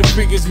 With the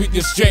figures with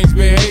your strange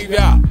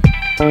behavior.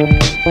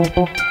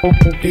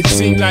 It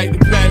seems like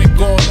the planet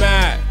gone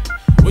mad.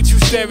 What you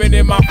staring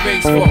in my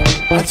face for?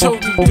 I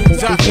told you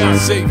dudes I can't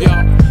save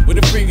y'all. With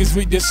the figures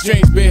with your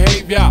strange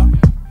behavior.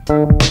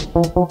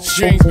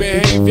 Strange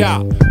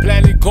behavior,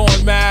 planet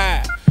gone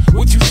mad.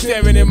 What you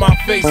staring in my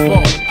face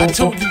for? I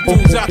told you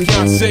dudes I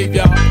can't save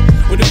y'all.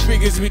 With the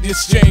figures with your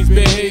strange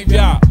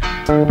behavior.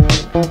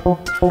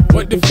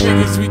 What the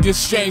figures with your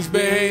strange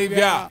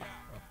behavior.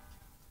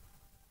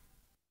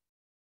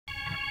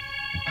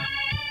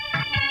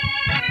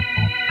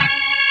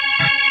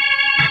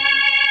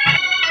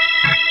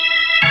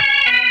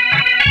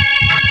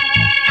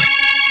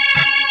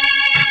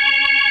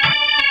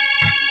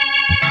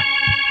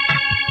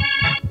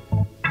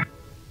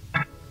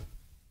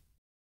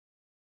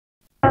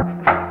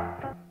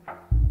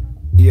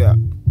 Yeah,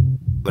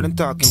 but I'm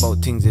talking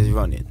about things is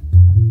running.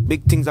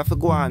 Big things have to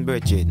go on,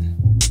 virgin.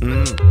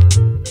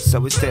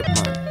 So we step,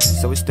 man.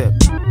 So we step.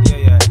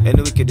 Yeah. And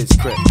the wicked is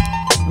correct.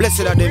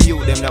 Blessed are them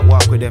you, them that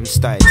walk with them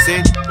style.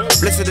 See?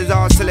 Blessed is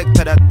all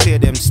selector that play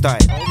them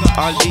style.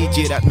 All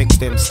DJ that mix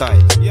them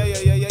style.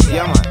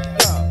 Yeah, man.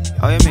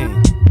 How you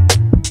mean?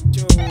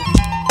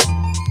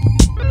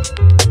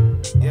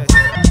 Yes.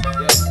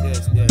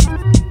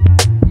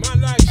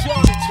 Man like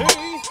Johnny T.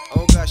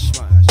 Oh gosh,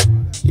 man.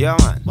 Yeah,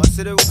 man.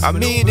 I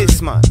mean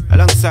this, man.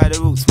 Alongside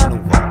the Roots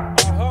Manuva.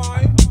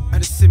 I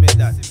just see me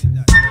that.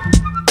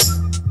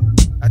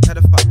 I tell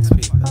the facts,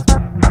 people.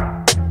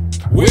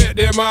 Where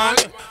them man?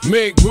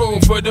 Make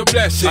room for the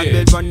blessing. I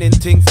been running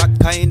things that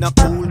kinda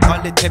cool.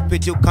 Call it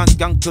tepid, you can't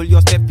skank till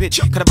you step it.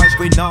 Cause the vibes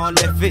we not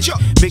left it.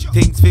 Big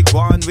things we go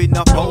on, we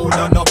no pound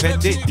or no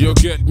pet it. You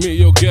get me,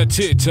 you get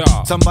it.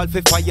 Some ball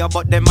for fire,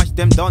 but them match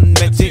them done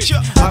met it.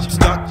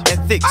 Abstract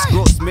ethics,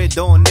 gross me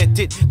don't net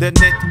it. The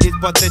net is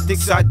pathetic,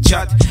 sad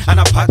chat. And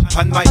a pat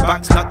on my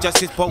back's not just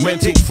his poetic.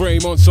 Mental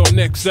frame on some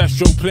next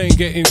astral plane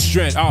getting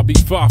strength. I'll be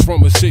far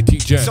from a city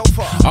jet. So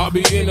far. I'll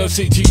be in a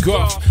city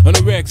golf. On the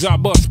regs I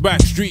bust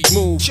back street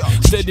move.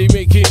 Steady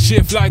making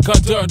shift like a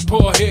dirt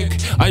poor hick.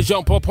 I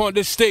jump up on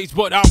the stage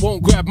but I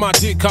won't grab my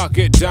dick. I'll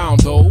get down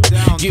though.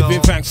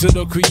 Giving thanks to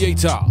the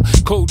creator.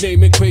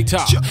 Codename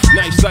Equator.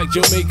 Nice like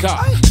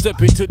Jamaica. Step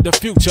into the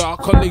future.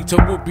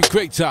 Collator would be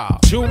greater.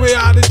 Chew me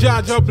out the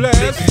judge of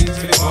bless.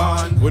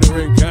 With a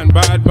ring and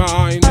bad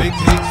mind. Big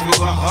things we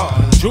go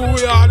on. Chew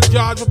me out the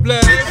judge of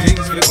bless. Big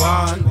things we go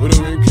on. With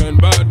a ring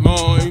and bad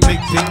mind. Big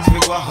things we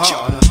go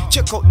on.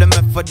 Check out the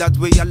method that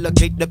we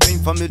allocate the pain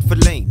from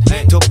Milford Lane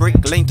to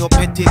Brick Lane to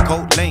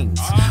Petticoat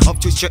Lanes, up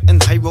to Stratton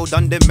High Road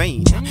on the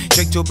main.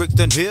 Check to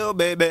Brixton Hill,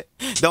 baby,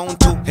 down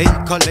to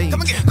Acre Lane.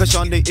 Cause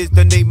Shonda is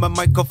the name of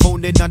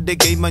microphone in the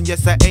game, and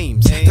yes I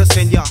aims to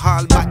send your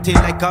hall batty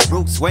like a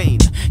Bruce Wayne.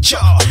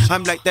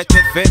 I'm like that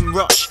FM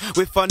rush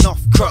with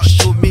enough crush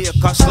to make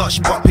a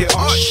slush pop your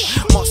hush.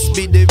 Must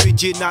be the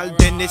original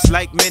Dennis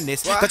like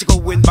Menace. Cause you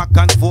going back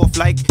and forth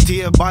like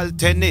table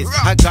tennis.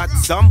 I got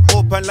some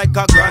open like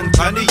a Grand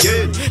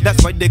Canyon.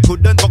 That's why they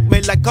couldn't fuck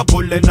me like a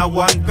bull in a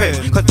one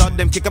pen. Cause all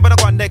them kick up on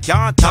the one they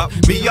can't top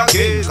me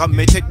again. Come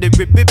me take the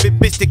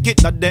rip, stick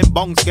it, not them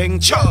bongs gang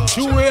chop.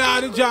 Chew me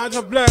out the judge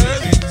of bless.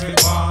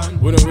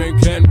 With a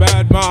wink and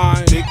bad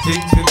mind. Big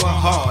things we go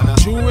on.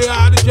 Chew me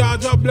out the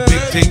judge of bless.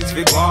 Big things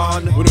we go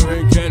on. With a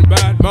wink and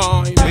bad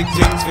mind. Big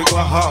things we go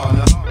on.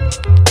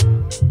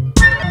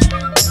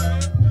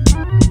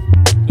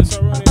 This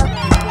a running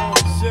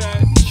nice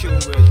set. Chew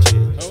with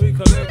you. And we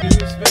collect the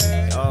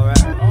respect. Alright.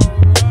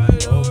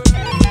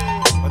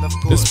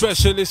 The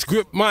specialist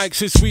grip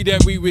mics is we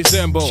that we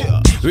resemble.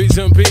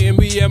 Reason being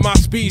we and my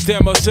speeds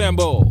them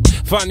assemble.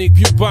 Phonic,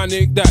 you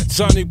panic, that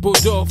sonic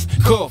put off.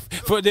 Cuff,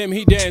 for them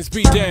he dance,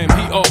 be damn,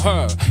 he or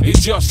her. It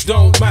just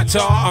don't matter,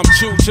 I'm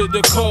true to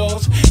the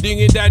cause.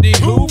 Dinging daddy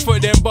who, for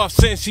them buff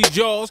sensi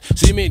jaws.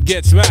 Cement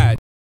gets mad.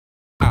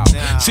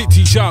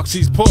 City sharks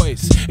is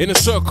poised in a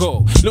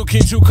circle,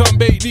 looking to come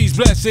bait these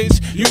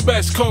blessings. You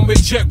best come with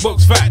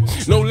checkbooks fat,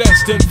 no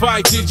less than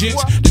 5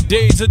 digits. The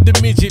days of the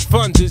midget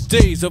funds is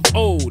days of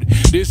old.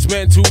 This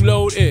mental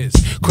load is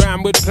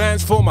crammed with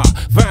plans for my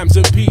fams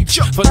and peeps.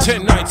 For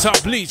 10 nights I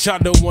bleach, I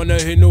don't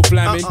wanna hear no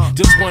flamming,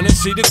 just wanna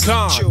see the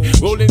con.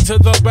 Roll into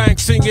the bank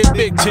singing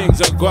Big Tings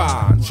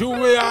Gwidarn. Chew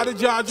me out the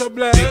judge of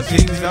bless.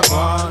 Big things are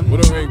gone.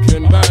 With a wink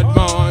and bad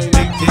mind.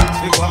 Big things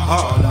we go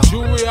on.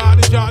 Chew me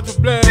out the judge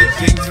of bless. Big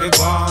things we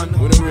go on.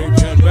 With a ring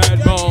and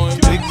bad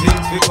mind. Big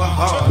things we go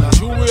on.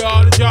 Chew me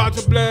out the judge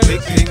chart to play.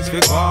 Big Tings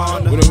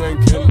Gwidarn. With a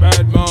winking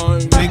bad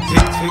mind. Big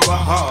Tings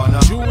Gwidarn.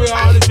 Chewy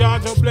all the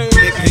chart to play.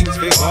 Big Tings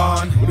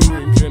Gwidarn. With a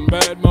winking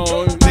bad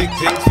mind. Big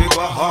Tings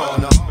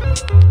Gwidarn.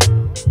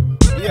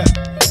 Yeah.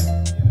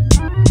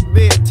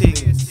 Big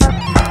things.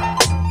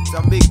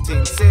 Some big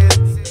things, see?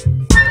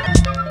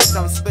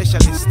 Some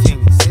specialist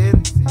things, see?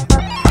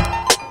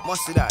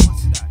 Must see that.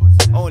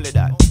 Only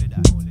that.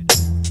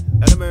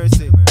 And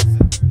mercy.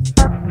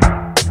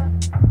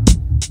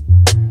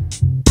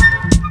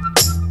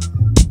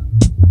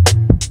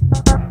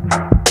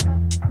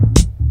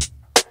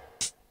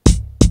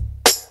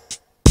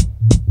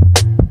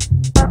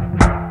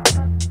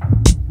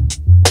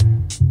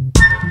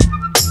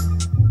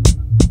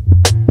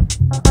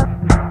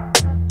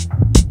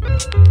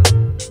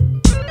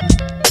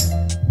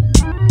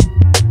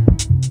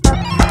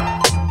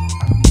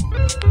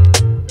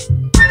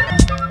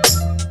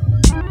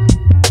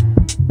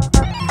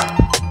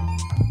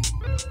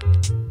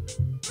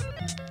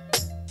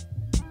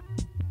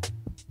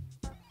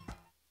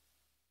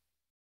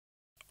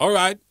 All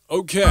right,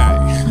 okay.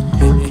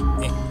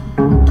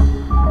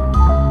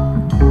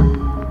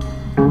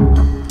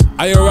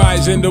 I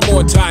arise in the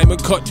morning time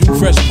and cut 2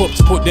 fresh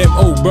pups, put them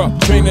bruh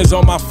trainers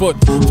on my foot,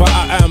 for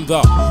I am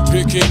the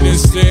picking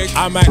this stick.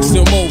 I max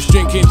the most,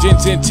 drinking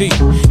ginseng tea,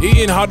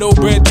 eating huddle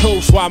bread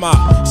toast while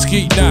my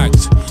skeet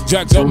nags,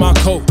 drags up my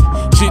coat.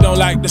 She don't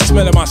like the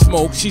smell of my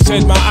smoke. She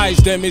says my eyes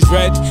them is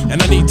red,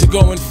 and I need to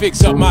go and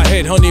fix up my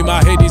head. Honey,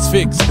 my head is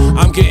fixed.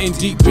 I'm getting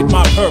deep with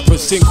my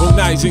purpose,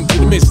 synchronizing to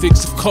the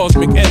mystics of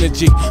cosmic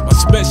energy. My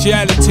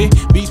speciality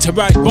be to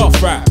write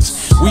buff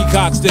raps. Weak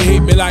hearts they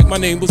hate me like my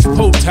name was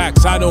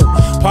Potax. I don't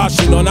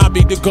passion on, I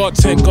be the God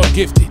sent, God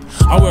gifted.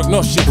 I work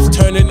no shifts,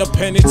 turning a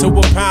penny to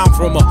a pound,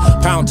 from a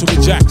pound to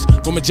a jacks,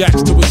 from a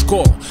jacks to a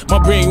score. My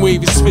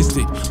brainwave is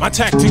twisted, my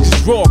tactics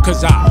is raw,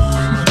 cause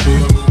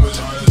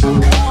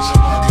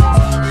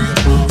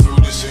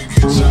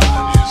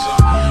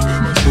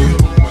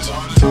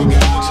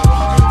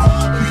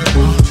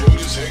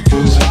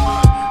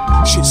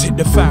Shit's hit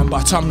the fan,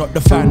 but I'm not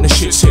the fan, the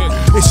shit's hit.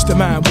 It's the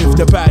man with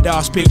the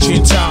badass bitch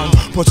in town.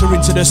 Put her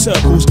into the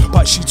circles,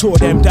 but she tore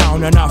them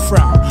down and I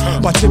frown.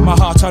 But in my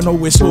heart I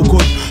know it's all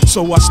good,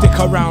 so I stick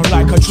around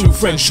like a true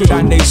friend should.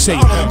 And they say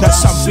that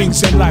some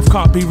things in life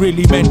can't be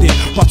really mended,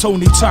 but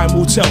only time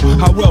will tell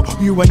how well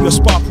you and your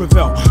spark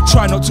prevail.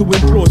 Try not to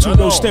implore to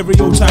those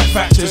stereotype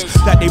factors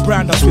that they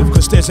brand us with,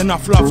 cause there's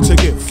enough love to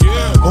give.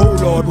 Oh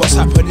Lord, what's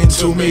happening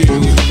to me?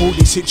 All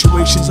these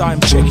situations I'm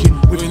checking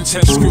with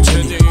intense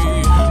scrutiny.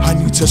 I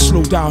need to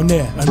slow down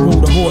there and roll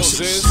the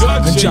horses,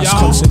 and just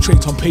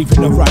concentrate on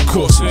paving the right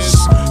courses.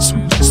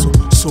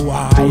 So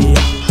I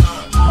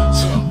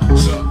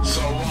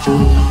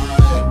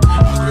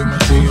grip my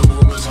tea and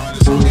move as hard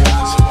as I can,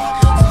 so I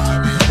can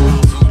find me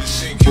around through the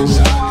sink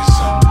inside.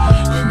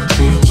 Grip my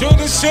tea and to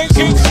the sink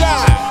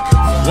inside.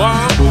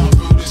 Wow.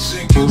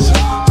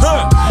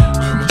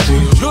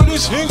 through the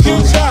sink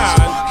inside.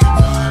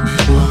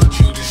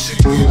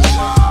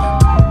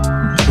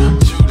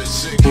 To the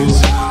sink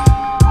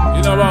inside.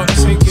 You know about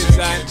sink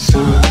inside.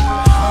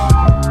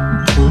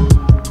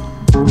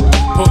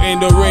 Putting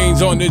the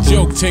reins on the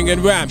joke ting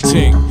and rap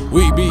ting.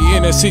 We be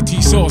in a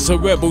city source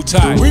of rebel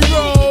tide. We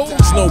roll.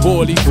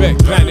 Snowball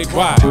effect, planet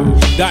wide.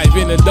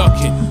 Diving and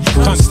ducking,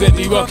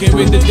 constantly rocking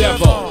with the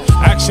devil.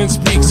 Action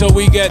speaks so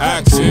we get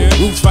active.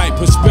 Roots fight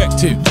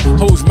perspective,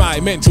 holds my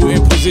mental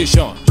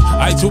imposition.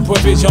 I took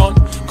provision,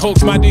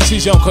 coax my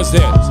decision, cause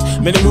there's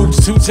many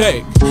moves to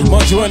take,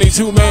 much money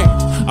to make.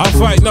 I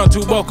fight not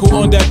to buckle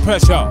on that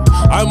pressure.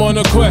 I'm on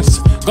a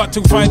quest, got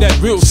to find that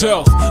real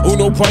self. Oh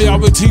no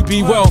priority,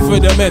 be well for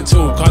the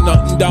mental. Got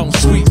nothing down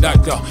sweet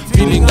like the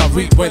feeling I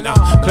reap when I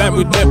plan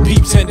with them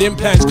peeps and them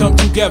plans come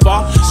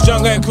together.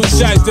 Strong ankle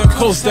size, them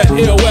coast that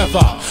ill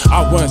weather.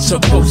 I weren't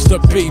supposed to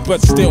be,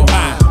 but still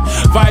I am.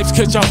 Vibes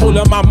catch a hold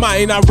of my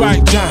mind, I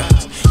write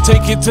jams.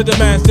 Take it to the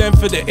man's then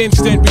for the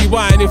instant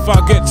rewind. If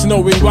I get to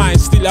no rewind,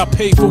 still I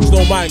pay fools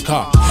no mind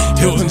car.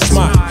 Hilton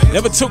smile,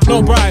 never took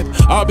no bribe.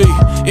 I'll be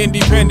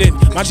independent,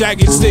 my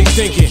jagged stays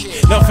thinking.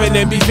 Nothing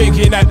them be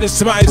thinking that the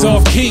smile's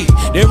off key.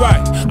 They're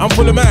right, I'm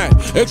full of mad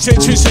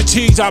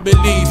eccentricities. I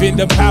believe in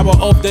the power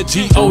of the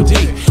G.O.D.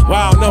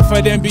 While enough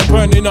of them be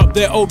burning up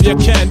their obia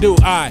candle.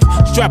 I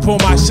strap on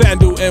my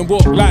sandal and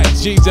walk like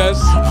Jesus.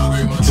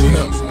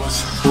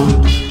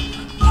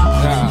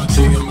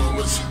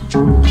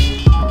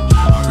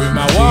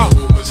 My walk.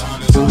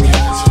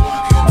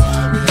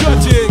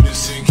 Cut it.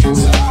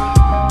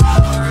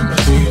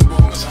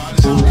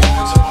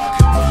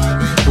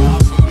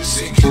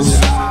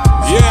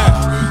 Yeah.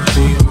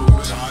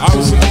 I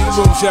was singing the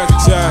boom shack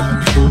time.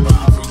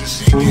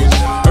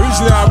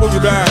 Originally I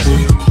boogie back.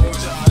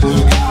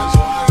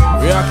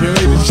 We out here in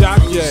the shop,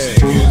 yeah.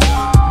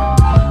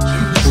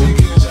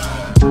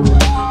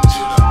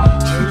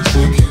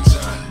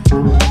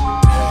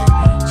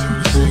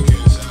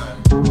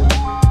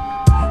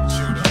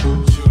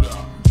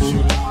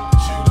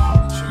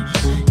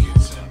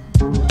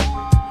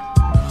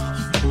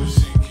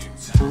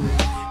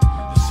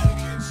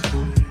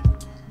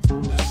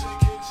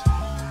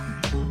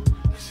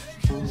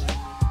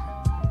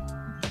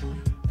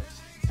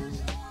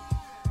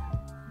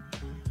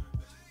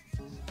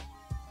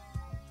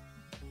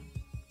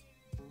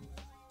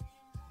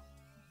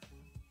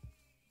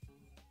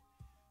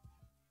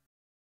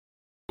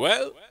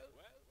 Well,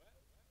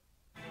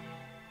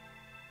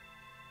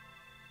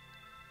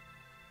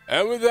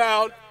 and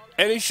without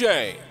any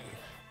shame,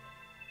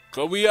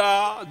 so we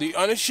are the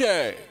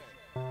unashamed.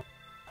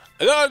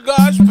 Lord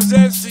Gosh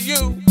presents to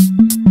you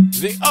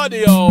the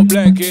audio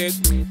blanket.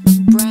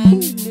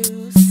 Brand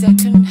new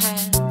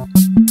secondhand.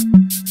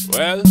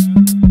 Well,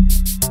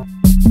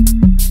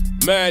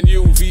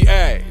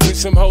 Manuva with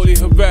some holy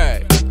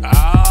hooray.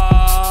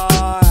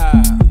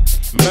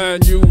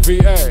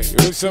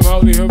 Manuva with some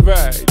holy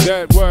hooray.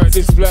 That word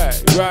display,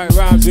 right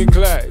rhymes in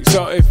clay.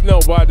 So if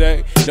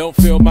nobody don't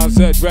feel my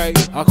Z-ray,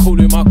 I cool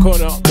in my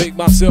corner, make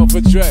myself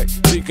a tray.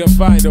 She can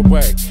find a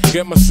way,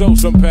 get my soul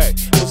some pay.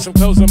 Put some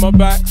clothes on my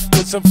back,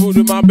 put some food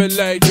in my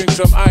belly. Drink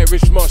some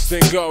Irish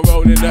mustard, go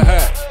roll in the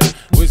hat.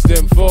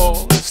 Wisdom for,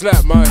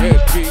 slap my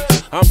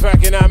headpiece. I'm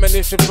packing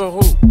ammunition for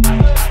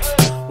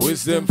who?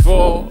 Wisdom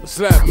for,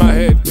 slap my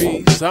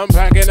headpiece. I'm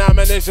packing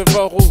ammunition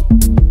for who?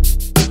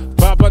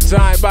 Proper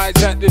time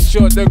bites at the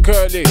short and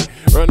curly.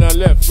 Run her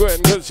left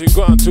grin cause she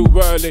gone too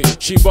early.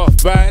 She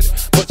buff bad,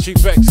 but she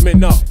vex me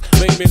not.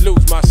 Make me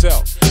lose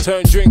myself.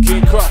 Turn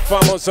drinking crop,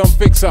 I'm on some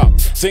fix up.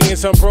 Singing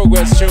some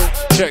progress tune.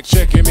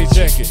 Checking me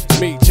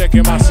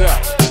checking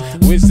myself.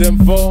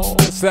 Wisdom for,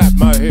 slap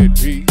my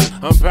headpiece.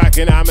 I'm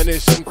packing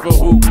ammunition for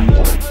who?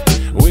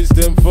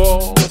 Wisdom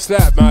for,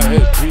 slap my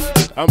headpiece.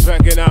 I'm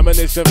packing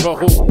ammunition for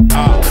who?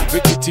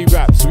 Rickety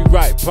raps, we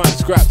write punch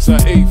scraps are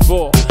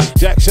A4.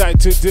 Jack shine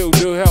to do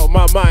to help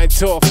my mind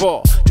tour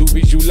for. To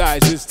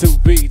visualize is to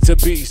be,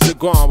 to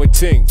go on with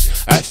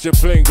things. Astro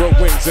plane grow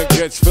wings and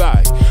gets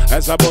fly.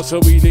 As I bust a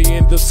wheelie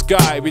in the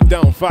sky, we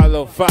don't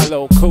follow,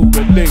 cool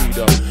with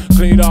leader.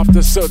 Clean off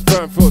the soot,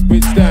 burn foot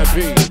with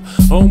stampede.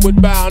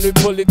 Homeward bound, we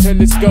pull it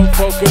telescope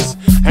focus.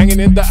 Hanging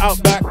in the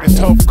outback, and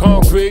tough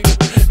concrete.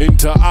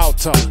 Into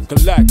outer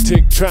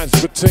galactic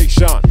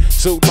transportation.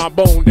 Soothe my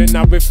bone, then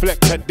I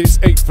reflect at this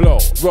 8th floor.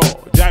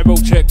 Raw, gyro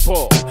check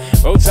pull.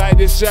 Roadside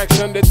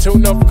distraction, the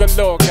tune up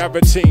galore.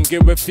 Carotene,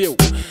 give a few.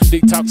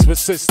 Detox for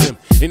system,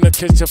 in the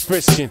kitchen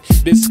frisking.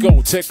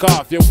 Disco, take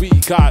off your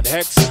weak hard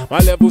hex. My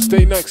level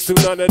stay next to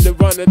none of the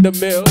run of the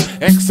mill.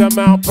 X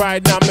amount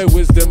pride, now my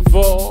wisdom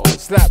for.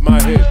 Slap my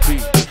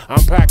headpiece.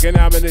 I'm packing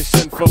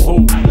ammunition for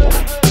who?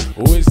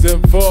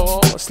 Wisdom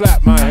for,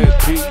 slap my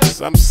headpiece.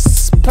 I'm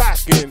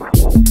packing,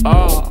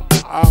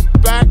 I'm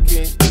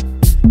packing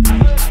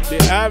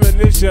the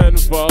ammunition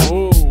for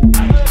who?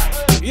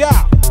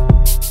 Yeah,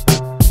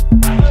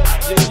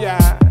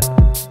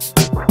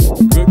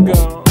 good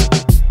girl.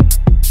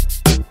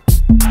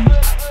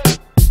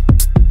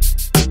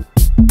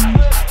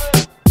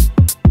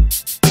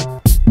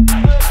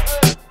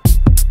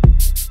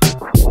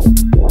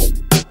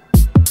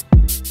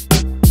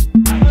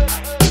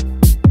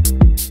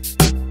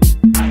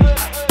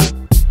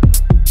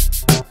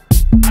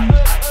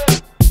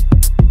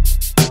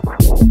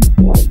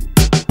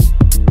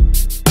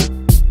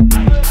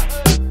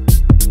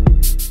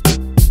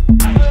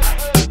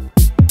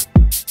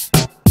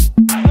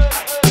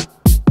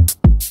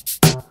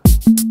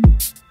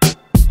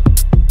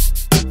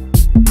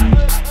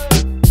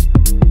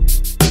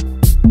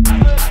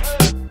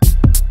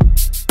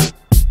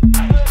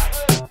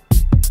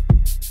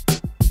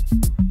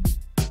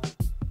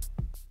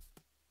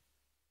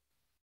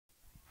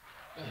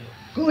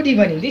 Good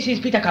evening, this is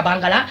Peter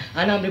Kabangala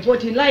and I'm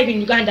reporting live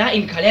in Uganda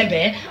in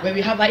Kalembe where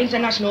we have an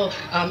international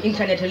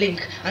internet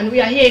link and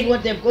we are here in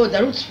what they've called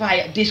the Roots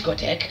Fire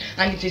Discotheque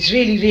and it is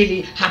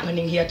really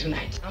happening here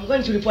tonight. I'm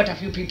going to report a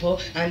few people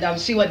and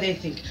see what they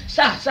think.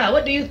 Sir,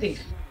 what do you think?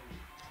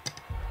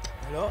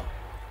 Hello?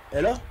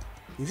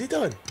 Is it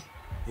on?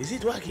 Is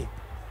it working?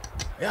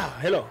 Yeah,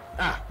 hello.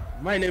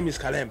 My name is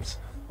Kalems.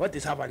 What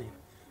is happening?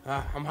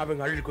 I'm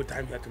having a really good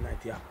time here tonight,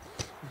 yeah.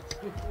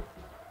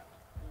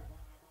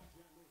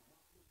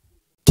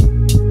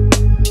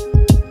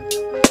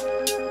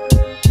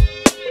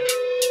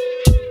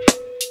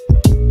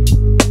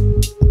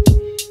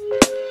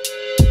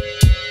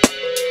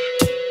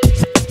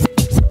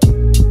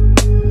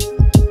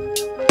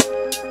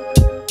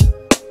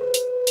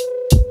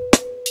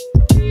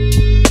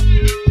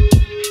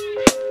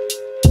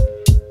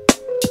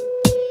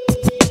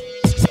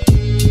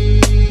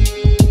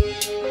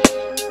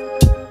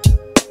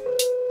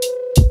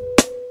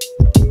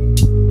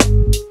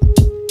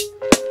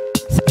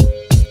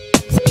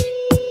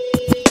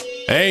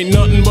 Ain't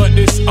nothing but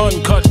this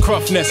uncut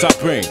gruffness I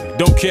bring.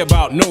 Don't care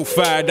about no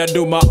fight, I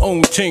do my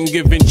own thing,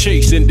 giving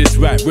chase in this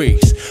rat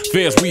race.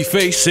 Fears we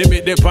face,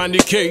 imit upon the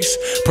case.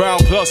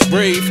 Proud plus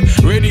brave,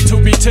 ready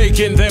to be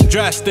taking them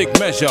drastic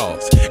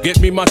measures. Get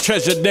me my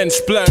treasure, then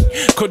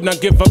splurt. Could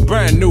not give a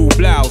brand new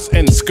blouse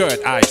and skirt.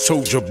 I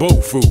soldier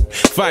bow through,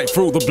 fight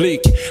through the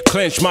bleak,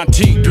 clench my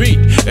teeth,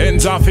 beat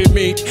ends off in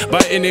meat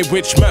by any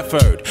which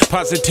method.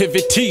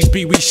 Positivities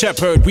be we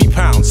shepherd, we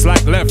pounce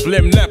like left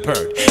limb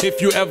leopard.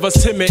 If you ever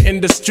see me in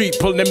the street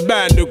pulling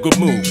bad nigga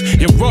moves,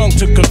 you're wrong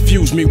to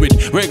confuse me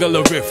with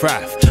regular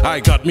riffraff. I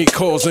got me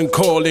calls and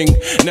calling,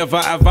 never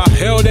have I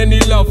held any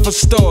love for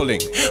stalling.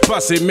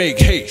 Posse make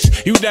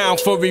haste, you down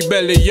for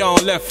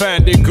rebellion,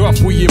 left-handed gruff,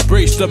 we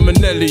embrace the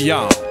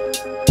Manelion.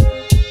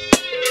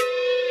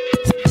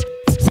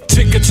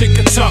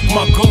 tick-a-tock,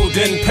 my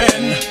golden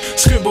pen.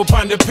 Scribble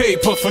on the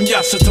paper from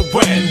Yasser to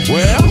when.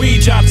 Well, we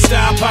drop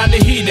style on the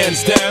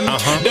heathens, them.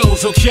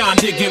 Those who can't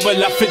dig it,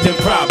 well, I fit them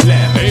problem.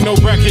 Ain't no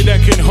bracket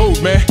that can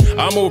hold me.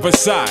 I'm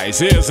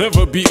oversized. Ears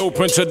ever be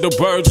open to the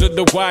birds of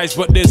the wise,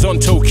 but there's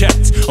untold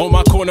cats on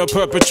my corner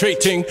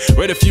perpetrating.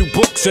 Read a few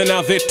books and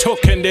now they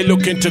took and they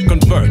looking to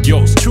convert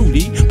yours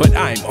truly, but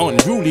I'm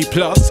unruly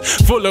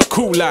plus full of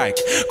cool-like,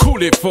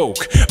 cool-it folk.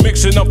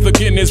 Mixing up the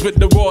Guinness with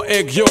the raw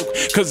egg yolk,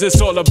 cause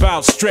it's all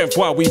about strength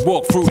while we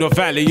walk through the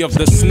valley of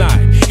the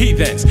snide.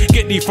 Heathens,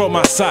 get thee from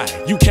my side.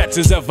 You cats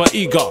is ever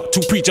eager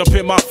to preach up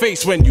in my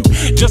face when you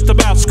just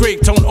about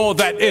scraped on all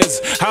that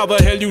is. How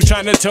the hell you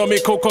trying to tell me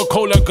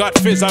Coca-Cola got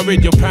fizz? I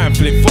read your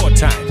pamphlet 4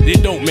 times,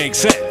 it don't make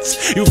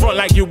sense. You front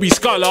like you be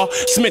scholar,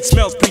 Smith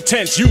smells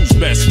pretense. You's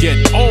best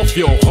get off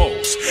your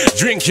hose,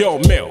 drink your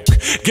milk,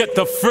 get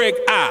the frig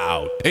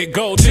out. It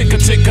go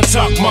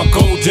tick-a-tick-a-tock, my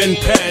golden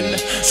pen.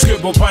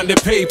 Scribble on the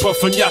paper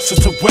from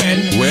Yasser to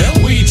when.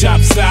 Well, we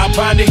drop style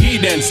on the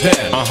heathens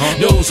then.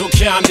 Those who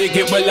can't dig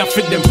it, well, I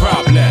fit them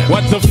problem.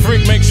 What the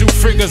frig makes you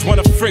friggers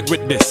wanna frig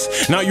with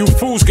this? Now you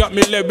fools got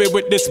me levied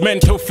with this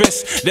mental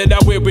fist that I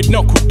wear with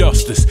knuckle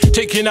dusters,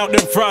 taking out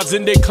them frauds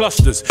in their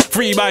clusters.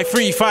 3 by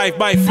 3, 5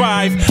 by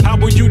 5. How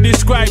would you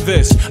describe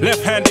this?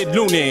 Left-handed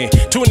loony,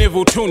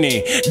 two-nivel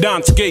toonie,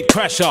 dance gate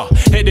crasher,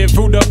 heading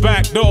through the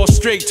back door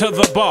straight to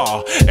the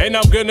bar. And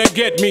I'm gonna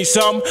get me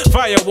some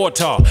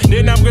firewater.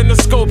 Then I'm gonna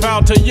scope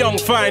out a young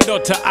fine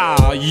daughter.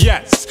 Ah,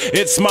 yes,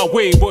 it's my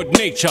wayward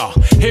nature.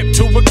 Hip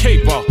to a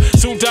caper,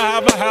 soon to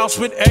have a house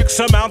with X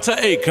amount of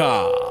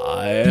acre.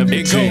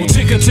 It go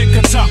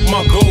tick-a-tick-a-tock,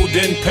 my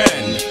golden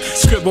pen.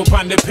 Scribble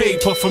on the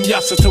paper from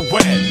Yasser to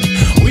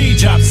when. We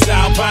drop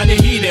style on the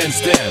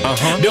heathens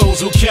them.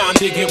 Those who can't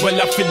dig it, well,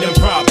 I fit them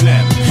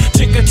problem.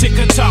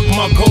 Tick-a-tick-a-tock,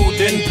 my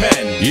golden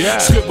pen. Yeah.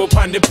 Scribble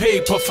on the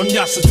paper from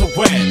Yasser to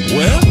when.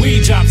 Well,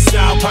 we drop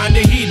style on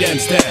the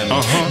heathens them.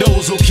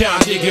 Those who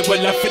can't dig it,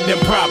 well, I fit them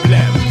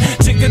problem.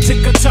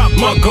 Tick-a-tick-a-tock,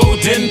 my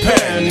golden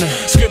pen.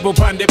 Scribble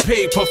on the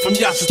paper from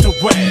Yasser to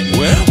when.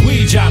 Well,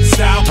 we drop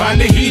style on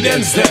the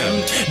heathens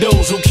them.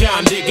 Those who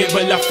can't dig it,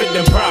 well, I fit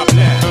them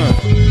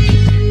problem.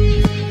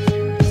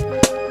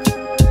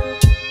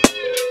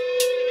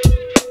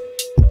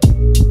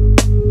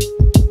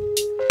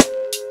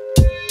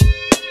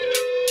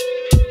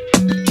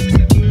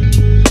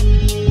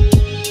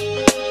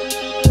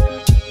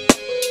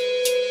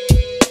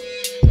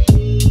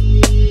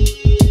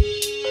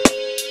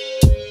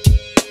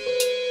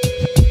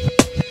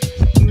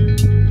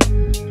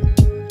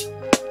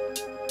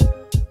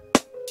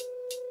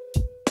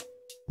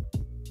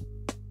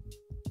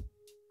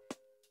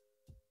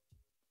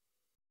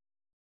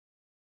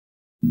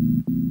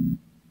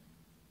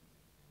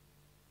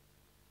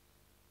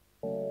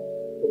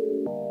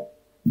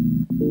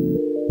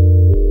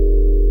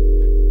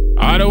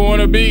 I don't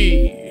wanna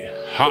be,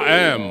 I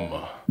am.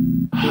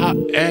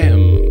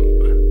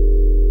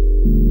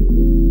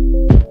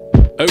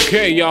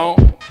 Okay, y'all.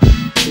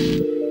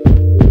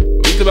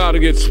 It's about to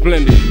get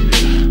splendid.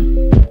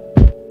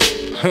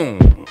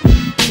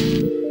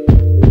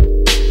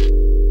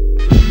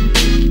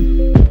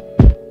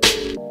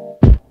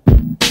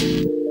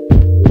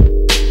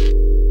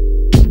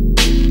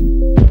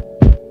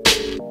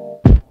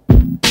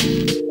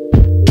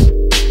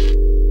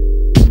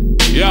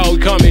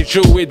 Coming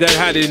through with that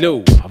how they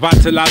know.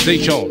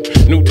 Vitalization,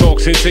 new talk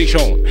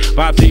sensation,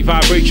 vibe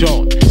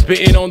vibration.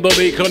 Spitting on the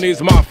bacon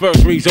is my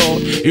first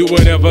reason. You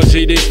will never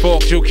see this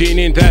fork choking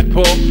in that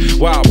pork.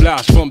 Wild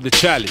blast from the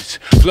chalice,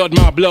 flood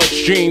my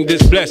bloodstream.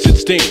 This blessed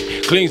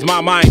steam cleans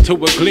my mind to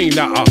a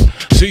cleaner.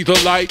 See the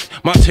light,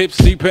 my tips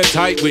deep and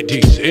tight with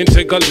these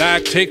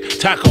intergalactic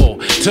tackle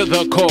to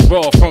the core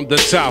raw from the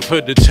south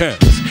of the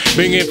Thames.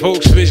 Bringing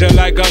folks vision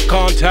like a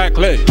contact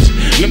lens.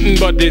 Nothing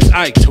but this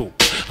eye too.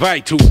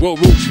 Vital, what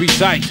roots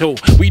recital.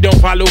 We don't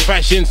follow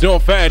fashions, no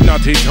fad, not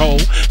his whole.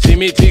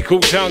 Timothy cool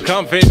tongue,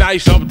 comfy,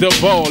 nice up the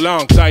ball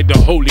alongside the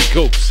Holy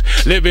Ghost.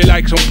 Living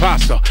like some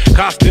pasta,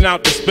 casting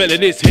out the spell of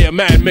this here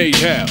man-made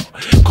hell.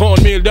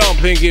 Cornmeal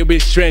Dumpling, give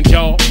it strength,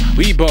 y'all.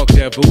 We bug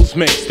devils,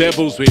 mix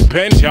devils with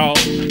pens, y'all.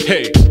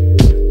 Hey,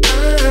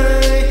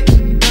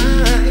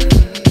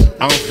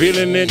 I'm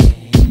feeling it,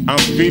 I'm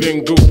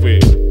feeling goofy.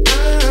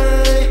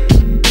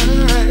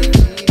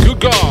 Good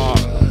God.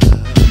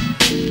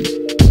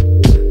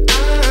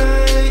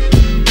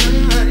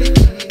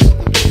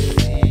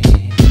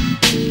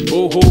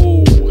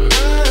 Oh,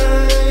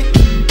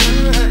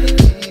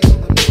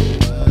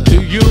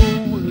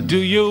 do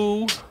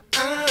you?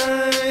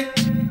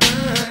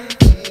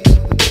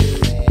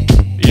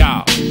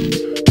 Yeah,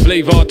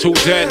 flavor to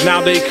that,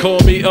 now they call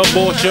me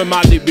abortion.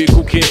 My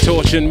lyrical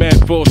contortion,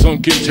 mad force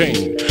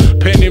uncontained.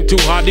 Pen him too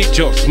hard, it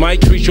just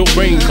might twist your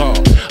brain car.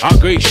 I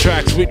grace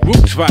tracks with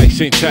roots vice,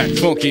 syntax,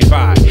 funky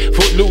vibe.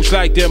 Foot loose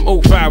like them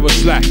old Farrah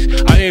slacks.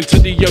 I enter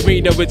the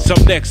arena with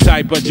some next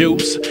type of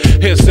juice.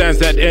 Here stands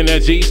that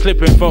energy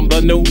slipping from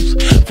the noose.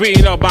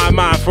 Freeing up my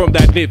mind from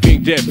that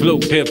living death flow.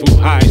 Devil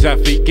highs, I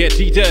forget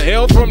to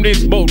hell from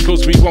this boat.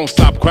 Cause we won't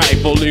stop crying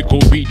for liquor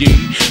BD.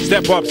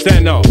 Step up,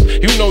 stand up,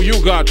 you know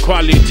you got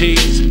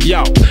qualities.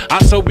 Yo, I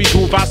saw we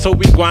groove, I saw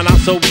we grind, I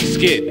saw we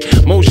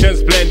skid. Motion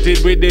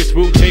splendid with this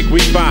root take we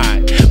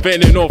find.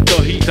 Fending off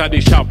the heat of the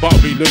shop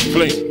Babylon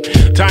flame.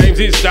 Times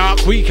is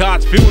dark, weak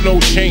hearts feel no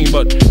shame.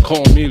 But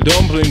Cornmeal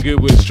Dumpling it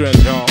with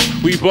strength, y'all.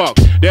 We buck,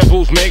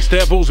 devils makes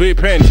devils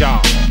repent,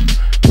 y'all.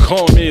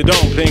 Cornmeal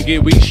Dumpling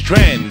it we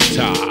strength,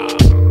 y'all.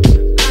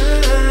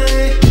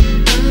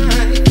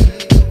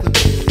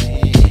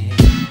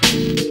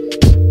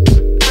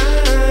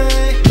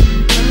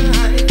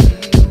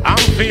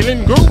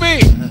 Feeling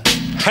groovy,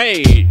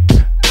 hey.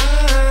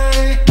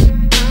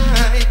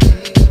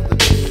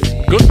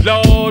 Good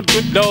Lord,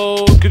 good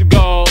Lord, good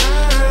God.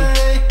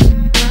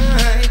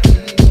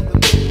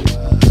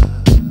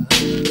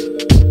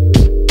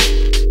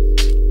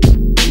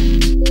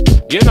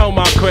 You know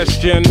my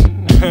question.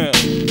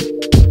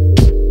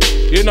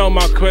 You know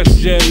my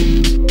question.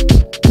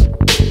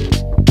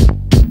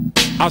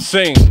 I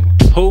sing,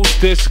 whose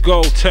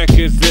discotheque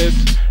is this?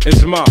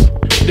 It's my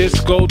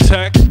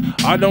discotheque.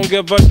 I don't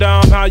give a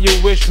damn how you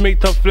wish me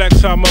to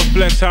flex. I'ma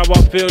flex how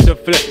I feel the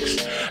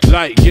flex.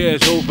 Light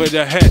years over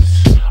the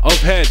heads of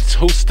heads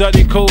who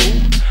study cool.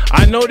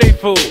 I know they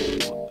fool.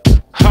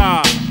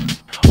 Ha!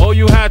 All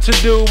you had to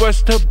do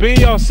was to be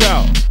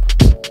yourself.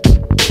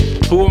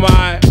 Who am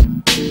I?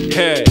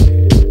 Hey,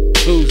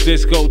 whose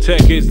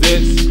discotheque is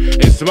this?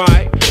 It's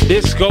my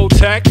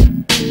discotheque.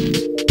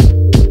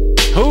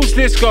 Whose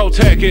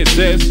discotheque is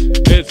this?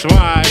 It's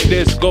my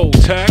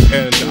discotheque,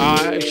 and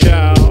I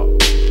shall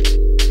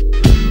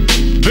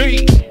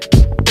be.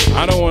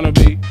 I don't wanna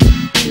be.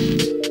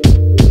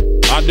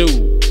 I do.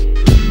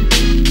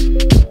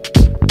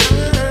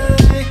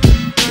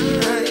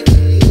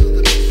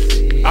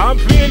 I'm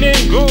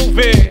feeling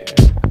groovy.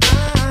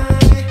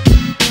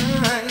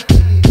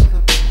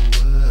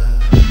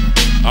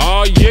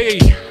 Oh yeah.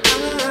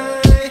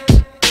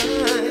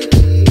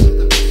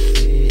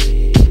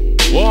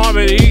 Warm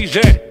and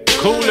easy,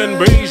 cool and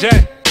breezy.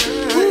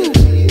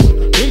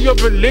 Do you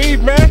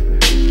believe me?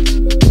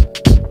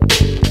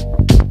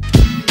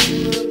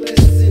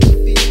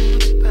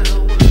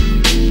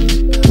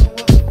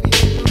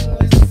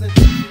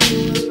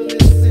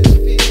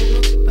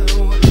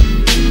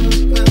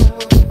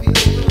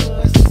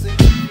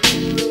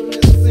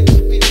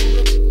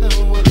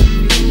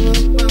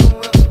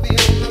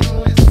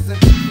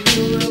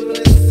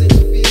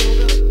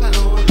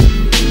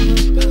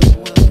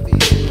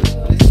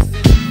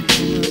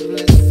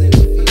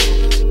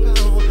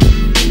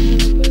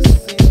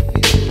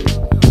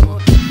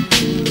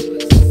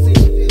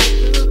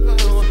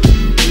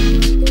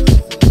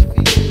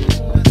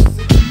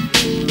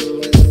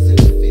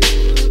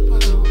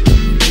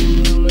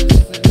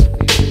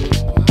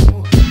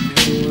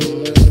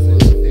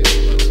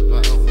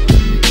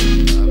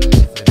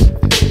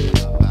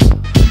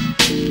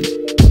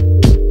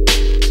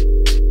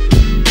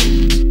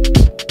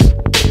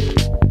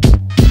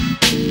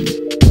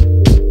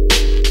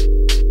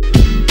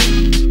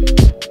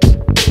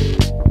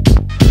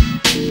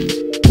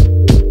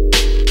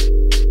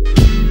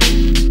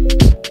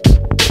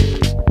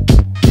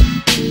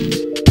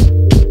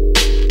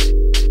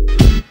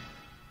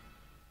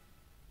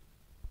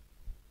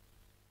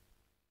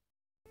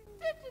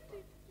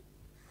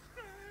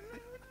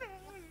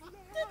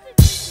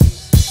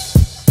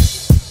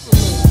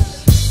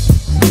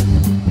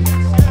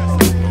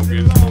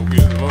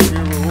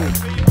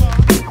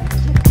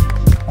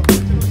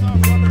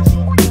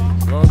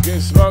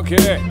 Smoking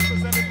it.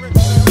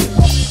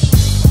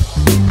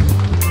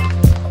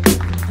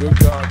 Good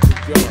God,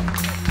 good God.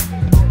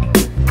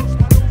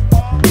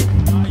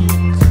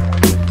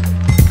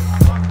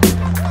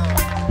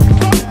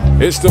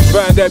 It's the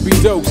band that be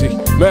dozy,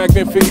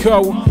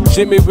 Magnifico.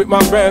 Shimmy with my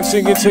band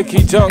singing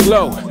Tiki Tongue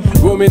Low.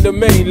 Room in the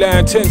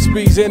mainland, 10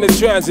 speeds in a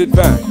transit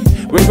van.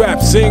 We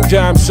rap, sing,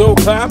 jam, so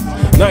clap.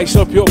 Nice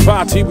up your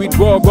party with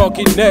raw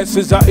rockiness.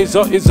 Is our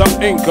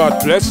ink,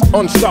 God bless.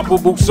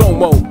 Unstoppable soul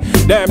mode.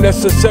 Damn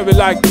necessary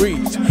like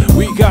breeze.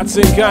 We got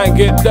sink and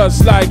get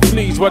dust like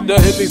fleas. What the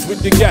hell is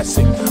with the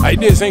gassing?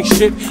 Ideas ain't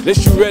shit,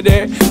 unless you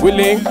ready,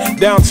 willing,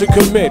 down to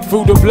commit.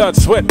 Through the blood,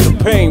 sweat, the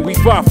pain. We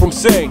far from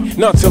saying,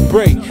 not to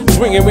break.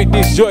 Swinging with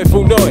this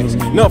joyful noise.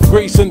 Enough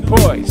grace and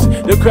poise.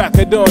 The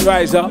cracker don't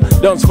rise up,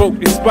 don't smoke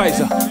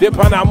despiser. Dip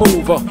on our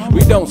mover.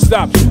 We don't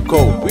stop too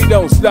cold. We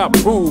don't stop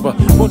prover.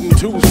 Pudding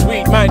too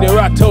sweet, mind your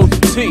I told you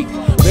tea.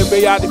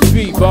 Maybe I the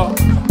fever.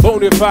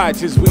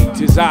 Bonafide as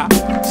weak as I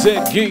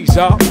said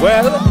geezer.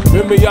 Well,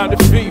 remember y'all the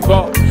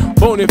fever.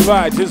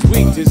 Bonafide as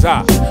weak as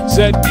I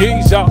said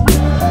geezer.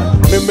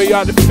 Remember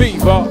y'all the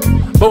fever.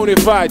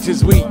 Bonafide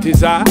as weak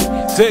as I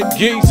said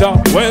geezer.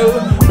 Well,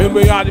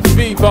 remember y'all the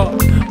fever.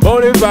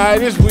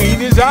 Bonafide as weak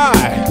as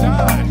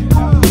I.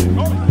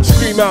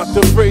 Scream out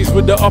the phrase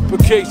with the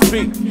uppercase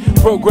beat.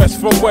 Progress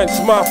from whence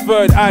my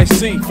third eye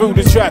see. Through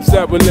the traps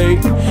that were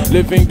laid,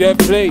 living that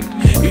play.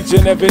 Each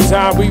and every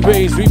time we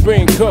raise, we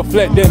bring cuff.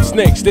 Let them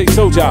snakes, they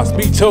soldiers,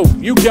 be told.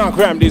 You can't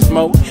cram this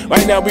mode.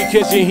 Right now we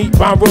catching heat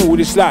by road.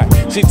 It's like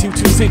city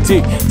to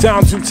city,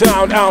 town to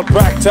town,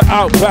 outback to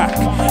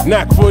outback.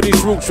 Knack for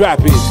these roots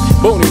rappers.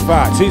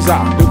 Bonafide, tis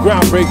out, the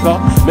groundbreaker.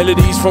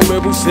 Melodies from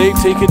rebel slave,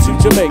 take it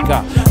to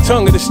Jamaica.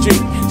 Tongue of the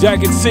street,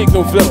 jagged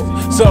signal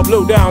flow. Sub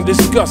low down,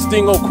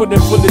 disgusting, or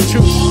couldn't full of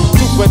truth.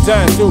 Super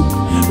time dude,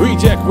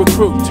 reject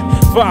recruit.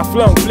 Far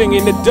flung,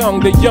 flinging the dung,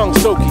 the young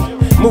Soki.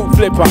 Move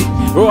flipper,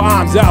 raw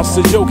arms out,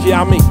 Sajoki,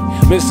 I mean.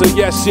 Mr.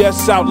 Yes,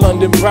 yes, South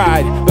London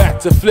pride. Back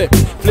to flip,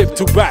 flip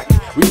to back.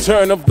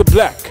 Return of the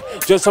black.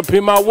 Just up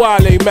in my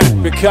Wale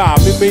Mac,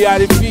 because meet me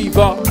out of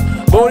fever.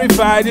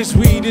 Bonafide as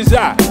sweet as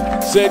I.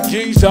 Said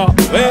Jesus,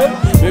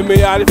 well, meet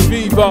me out of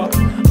fever.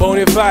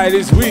 Bonafide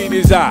as sweet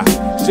as I.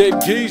 Said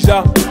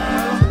Jesus,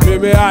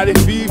 meet me out of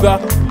fever.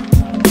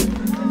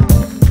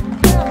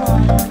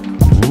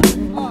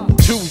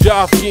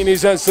 Job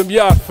guineas and some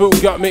yard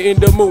food got me in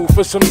the mood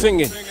for some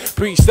singing.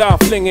 Freestyle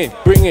flinging,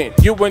 bringing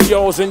you and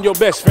yours and your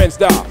best friends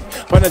down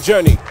on a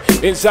journey.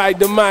 Inside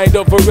the mind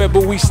of a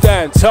rebel we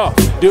stand tough,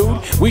 dude.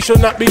 We shall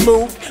not be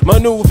moved,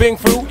 maneuvering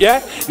through,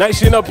 yeah?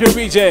 Nicing up your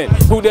region.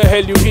 Who the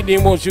hell you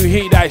hitting? Won't you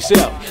heed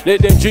thyself? Let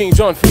them dreams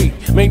on feet,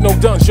 make no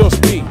dunce your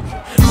speed.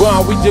 Go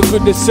on with your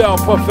good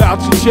self, puff out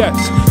your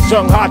chest.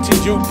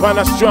 Strong-hearted youth on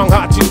a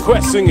strong-hearted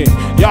quest singing.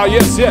 Y'all,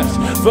 yes, yes,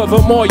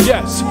 furthermore,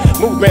 yes.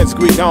 Movements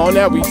squeak on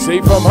that we say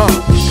from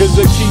home. Cause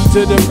the key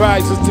to the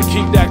prize is to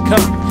keep that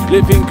calm.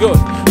 Living good,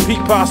 peek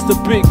past the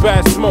big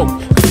bad smoke.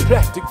 Cause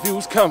plastic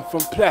views come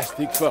from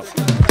plastic folk.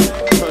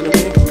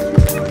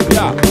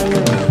 Yeah,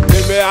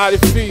 give me out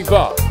of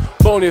fever.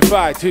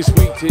 Bonafide, tis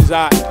sweet, tis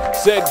I.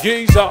 Said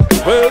geezer,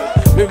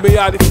 well, give me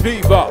out of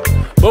fever.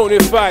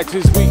 Bonafide,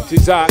 tis sweet,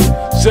 tis I.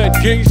 Said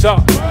geezer,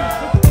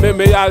 give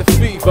me out of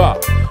fever.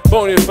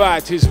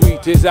 Bonafide, tis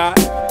sweet, tis I.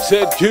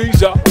 Said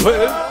geezer,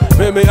 well,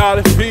 give me out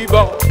of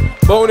fever.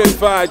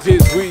 Bonafide,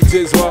 tis sweet,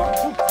 tis what?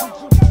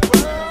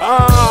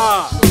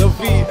 Ah, the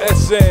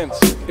V-Essence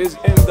is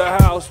in the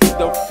house with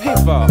the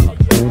fever.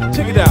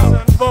 Check it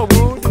out, for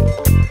wood,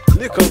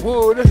 liquor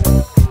wood.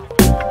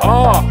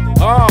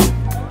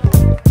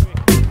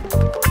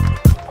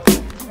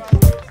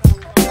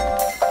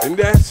 And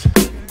that's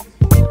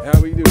how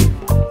we do.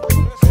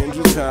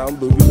 Angel Town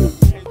Boogaloo.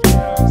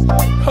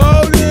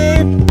 Hold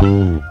it!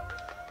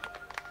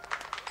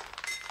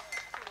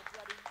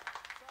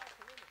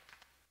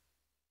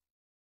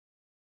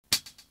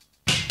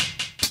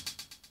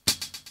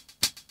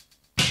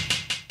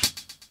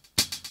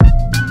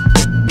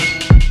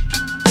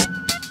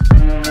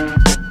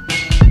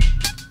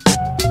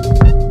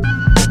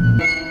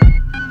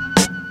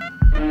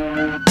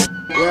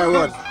 Yeah,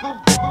 what?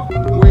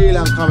 Wheel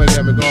and come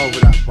again, we go over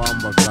that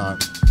bomber clock.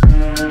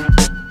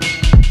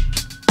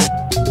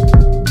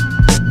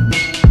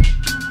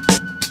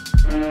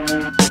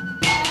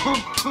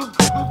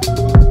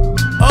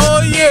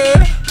 Oh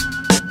yeah.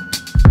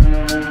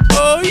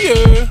 Oh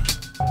yeah.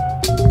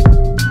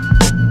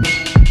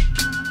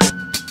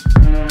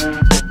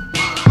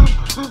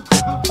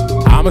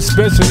 I'm a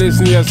specialist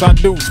and yes I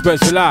do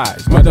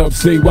specialize. My dubs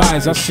stay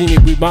wise, I've seen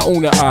it with my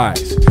own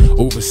eyes.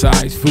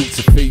 Oversized fruits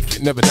of faith,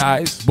 it never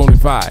dies.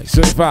 Bonafide,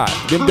 certified,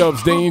 them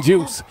dubs they in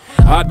juice.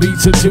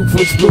 Heartbeats of 2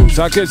 foot spruce,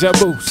 I catch a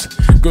boost.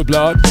 Good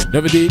blood,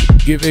 never did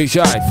give a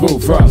shot. Full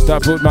frost, I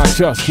put my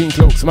trust, king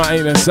cloaks, my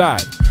aim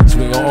inside.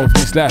 Swing off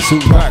this last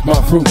suit, pack my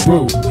fruit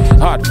brew.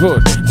 Hot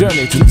foot,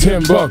 journey to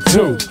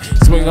Timbuktu.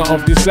 Swing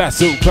off this last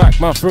suit, pack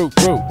my fruit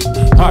brew.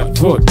 Hot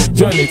foot,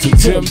 journey to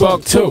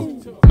Timbuktu.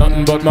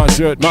 Nothing but my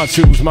shirt, my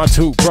shoes, my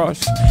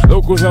toothbrush.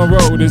 Locals on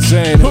road is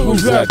saying,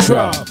 who's that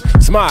crowd?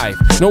 Smile,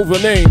 know the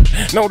name,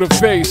 know the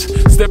face.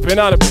 Stepping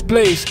out of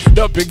place,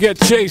 up and get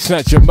chased.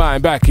 Snatch your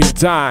mind back in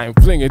time.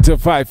 Fling it to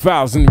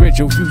 5,000,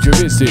 retro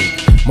futuristic.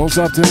 Most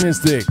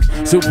optimistic,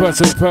 super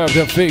superb,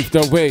 the faith,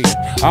 the way.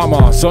 I'm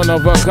a son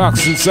of a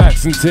Cox and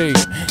Saxon tape.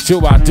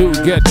 So I do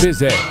get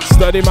busy,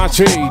 study my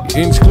trade,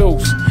 inch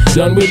close.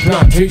 Done with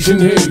plantation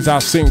haze. I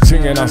sing,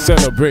 sing and I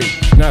celebrate.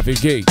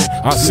 Navigate,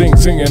 I sing,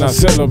 sing and I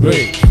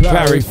celebrate.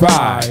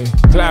 Clarify,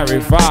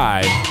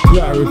 clarify,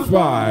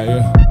 clarify.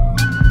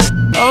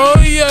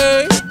 Oh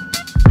yeah.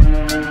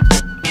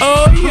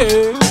 Oh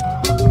yeah.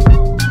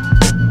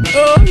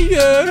 Oh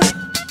yeah.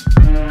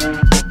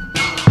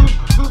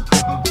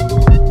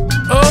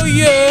 Oh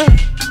yeah.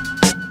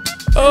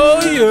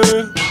 Oh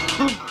yeah.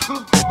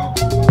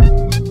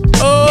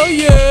 Oh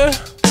yeah.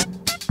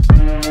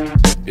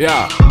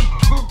 Yeah.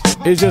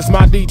 It's just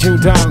my D-tune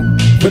tongue.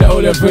 For the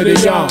old and for the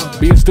young.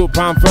 Be a still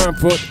palm firm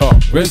foot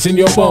up. Rest in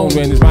your bone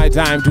when it's my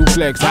time to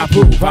flex. I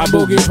prove I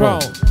boogie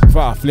prone.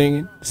 Far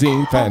flinging,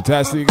 sing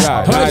fantastic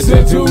life. I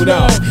said too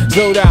down,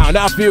 slow down,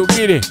 I feel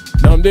giddy.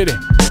 Numb did it.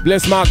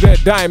 Bless my gut,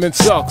 diamond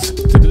sucks.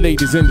 To the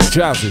ladies in the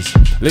trousers,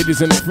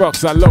 ladies in the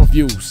frocks, I love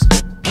yous.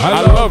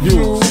 I love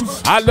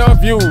yous, I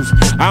love yous.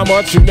 How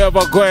much you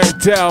never go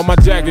and tell. My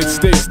jacket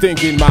stay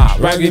stinking, my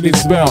raggedy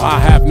smell. I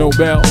have no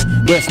bell.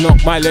 Rest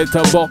knock my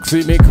letterbox.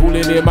 See me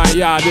cooling in my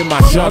yard in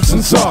my shorts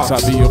and socks. I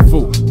be a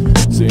fool,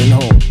 sitting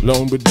home,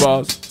 alone with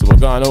bars. So I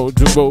gonna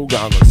go,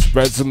 gonna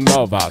spread some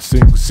love. I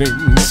sing,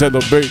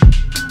 celebrate.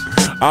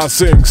 I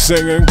sing,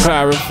 and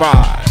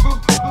clarify.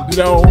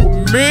 Know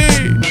me.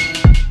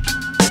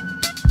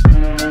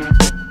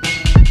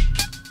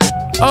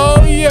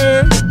 Oh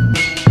yeah.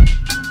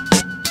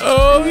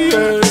 Oh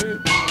yeah.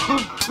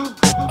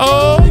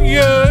 Oh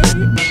yeah.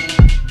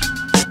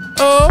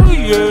 Oh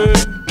yeah.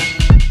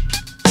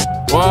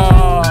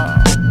 Wow.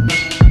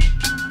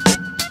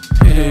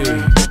 Hey,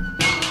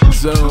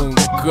 zone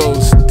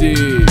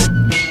ghosted.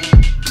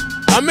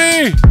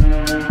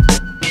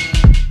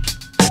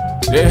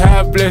 They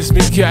have blessed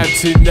me,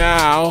 Captain.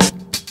 Now,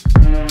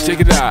 check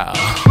it out.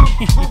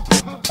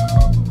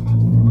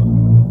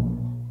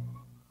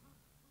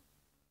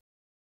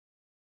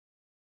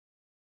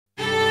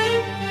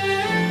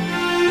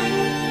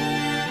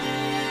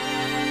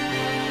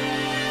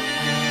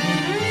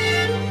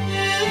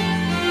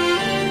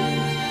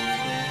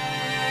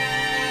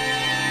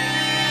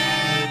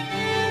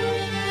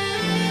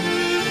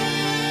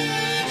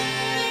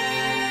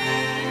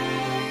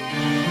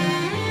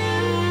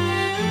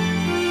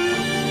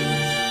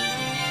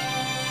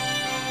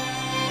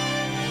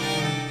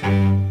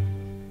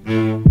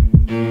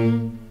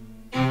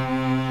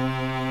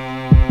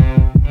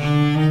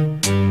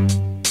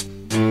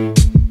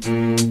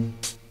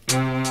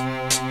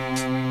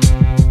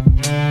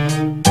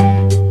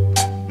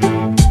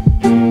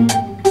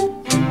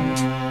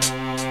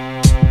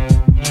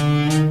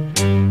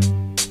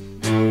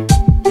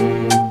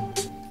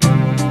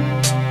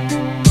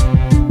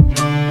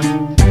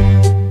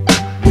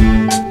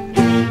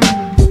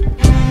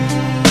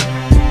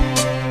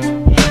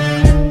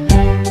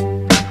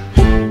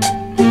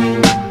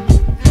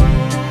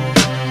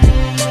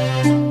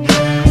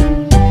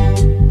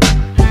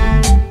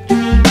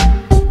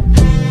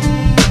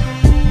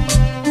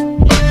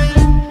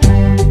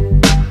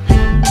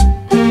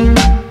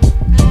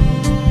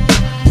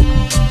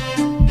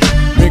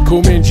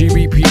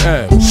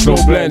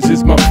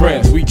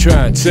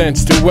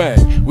 Sense to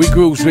end, we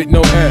grooves with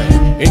no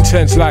end.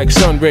 Intense like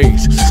sun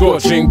rays,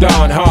 scorching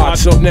down hard.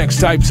 So next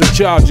types of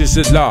charges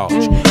at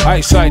large.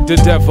 Eyesight the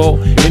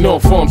devil in all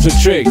forms of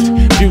trade.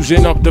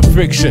 Fusing up the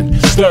friction,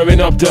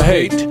 stirring up the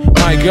hate.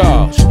 My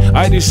gosh,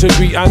 I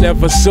disagree, I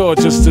never saw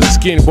just a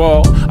skin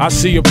wall. I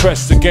see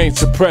oppressed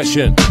against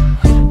oppression.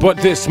 But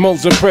this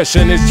mode's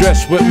oppression is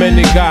dressed with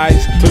many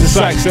guys. To the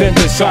sights, them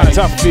the sights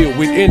I feel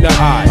within the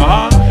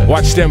eye.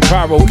 Watch them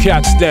pyro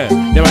cats them.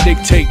 Them I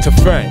dictate to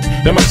friend.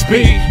 Them I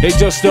speak, they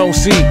just don't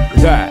see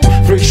that.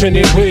 Friction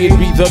in weird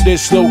be the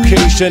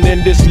dislocation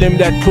in this limb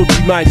that could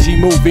be mighty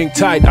moving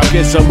tight. I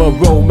guess I'm a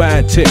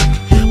romantic.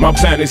 My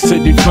plan is to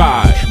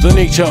defy the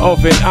nature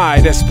of an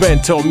eye that's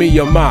spent on me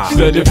or mine.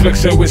 Steady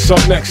flexing with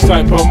some next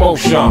type of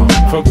motion.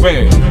 For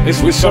real,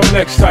 it's with some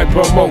next type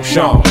of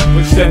motion.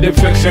 Steady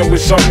flexing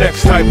with some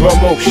next type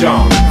of motion.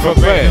 For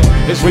real,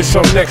 it's with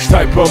some next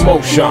type of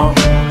motion.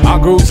 I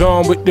grooves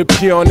on with the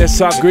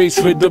pureness, I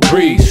grease with the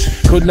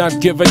breeze. Could not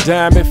give a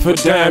damn if a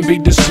damn be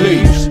the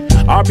sleeves.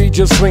 I'll be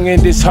just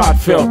swinging this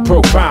heartfelt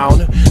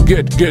profound.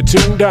 Get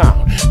tuned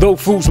down, though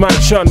fools might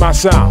shun my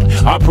sound.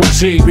 I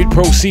proceed with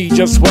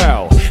procedures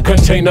well.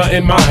 Container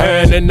in my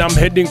hand and I'm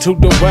heading to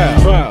the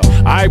well.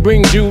 I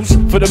bring juice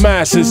for the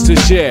masses to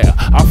share.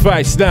 I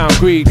fight down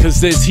greed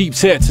cause there's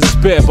heaps here to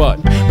spare.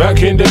 But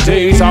back in the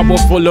days I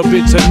was full of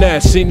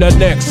bitterness. In the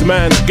next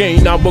man's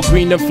gain I was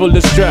green and full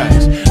of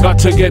stress. Got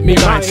to get me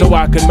mine so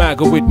I can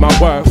maggle with my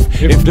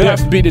worth. If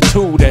death be the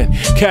tool then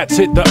cats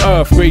hit the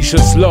earth.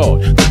 Gracious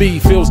Lord, the bee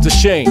feels the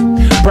shame.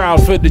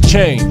 Proud for the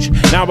change,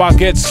 now I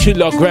get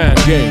kilogram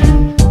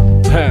game.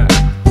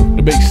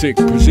 The basic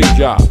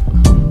procedure,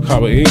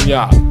 cover in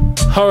ya.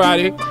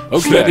 Alrighty, okay.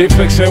 Steady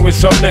flexing with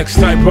some next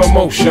type of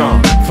motion.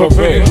 For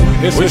real,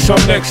 it's with some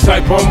next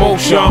type of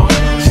motion.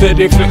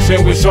 Steady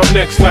flexing with some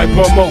next type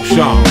of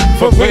motion.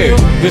 For real,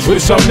 it's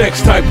with some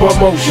next type of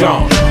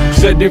motion.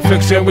 Steady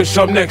flexing with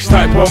some next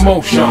type of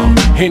motion.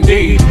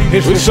 Indeed,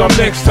 it's with some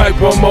next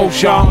type of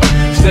motion.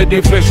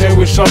 Steady flexing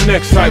with some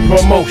next type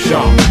of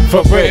motion.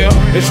 For real,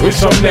 it's with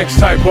some next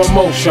type of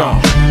motion.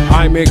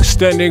 I'm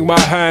extending my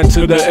hand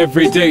to the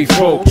everyday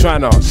folk,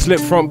 trying to slip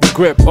from the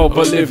grip of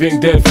a living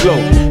dead flow.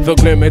 The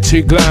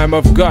glimmerty glam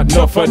of God,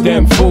 not for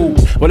them fool.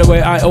 Well, the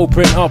way I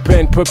open up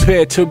and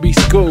prepare to be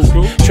schooled.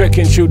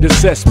 Trekking through the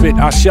cesspit,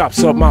 I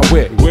shops up my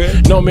wit.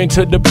 Numbing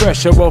to the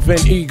pressure of an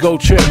ego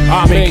trip.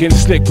 I'm making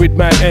slick with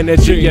mad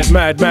energy and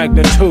mad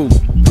magnitude.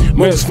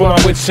 Moves for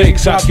my wit's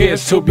sakes, I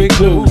guess to be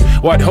glued.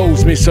 What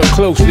holds me so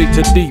closely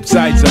to deep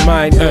sides of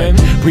mine and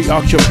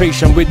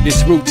preoccupation with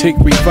this root-tick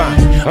refine.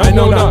 I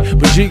know not,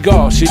 but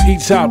G-gosh, it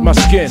eats out my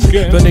skin.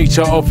 The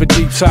nature of a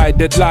deep side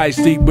that lies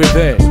deep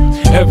within.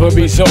 Ever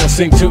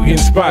resourcing to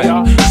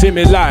inspire. See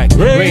me like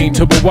rain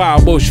to a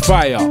wild bush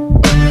fire.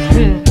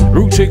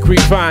 Rootic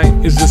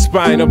refined is the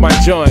spine of my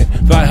joint.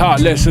 Thy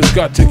heartless has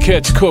got to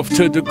catch cuff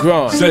to the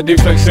ground. Steady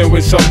flexing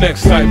with some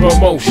next type of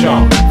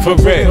motion. For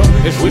real,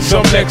 it's with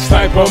some next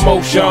type of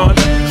motion.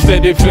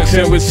 Steady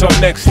flexing with some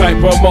next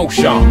type of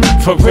motion.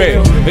 For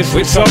real, it's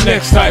with some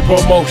next type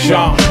of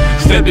motion.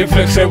 Steady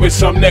flexing with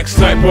some next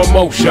type of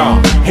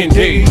motion.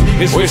 Indeed,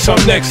 it's with some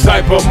next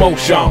type of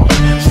motion.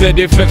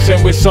 Steady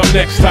flexing with some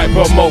next type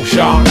of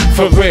motion.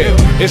 For real,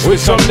 it's with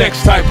some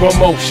next type of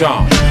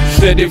motion.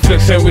 Steady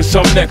flexing with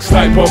some next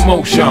type of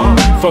motion.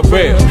 For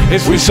real,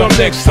 it's with some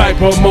next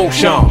type of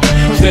motion.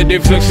 Steady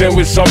flexing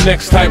with some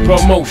next type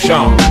of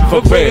motion.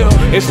 For real,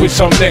 it's with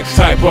some next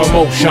type of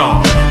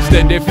motion.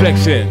 Steady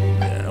flexing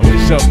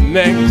with some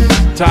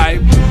next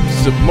type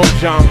of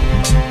motion.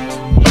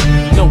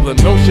 You know the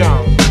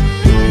notion.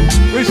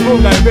 We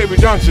smooth like Baby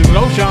Johnson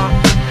lotion.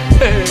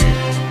 Hey.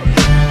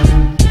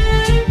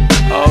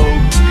 Oh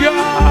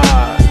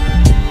God.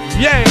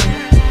 Yeah.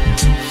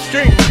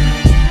 String.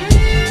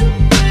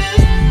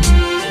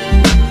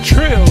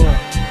 Trill.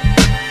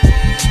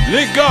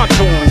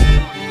 Legato.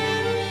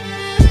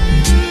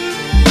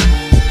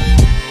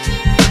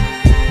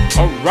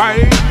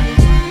 Alright.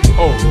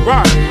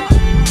 Alright.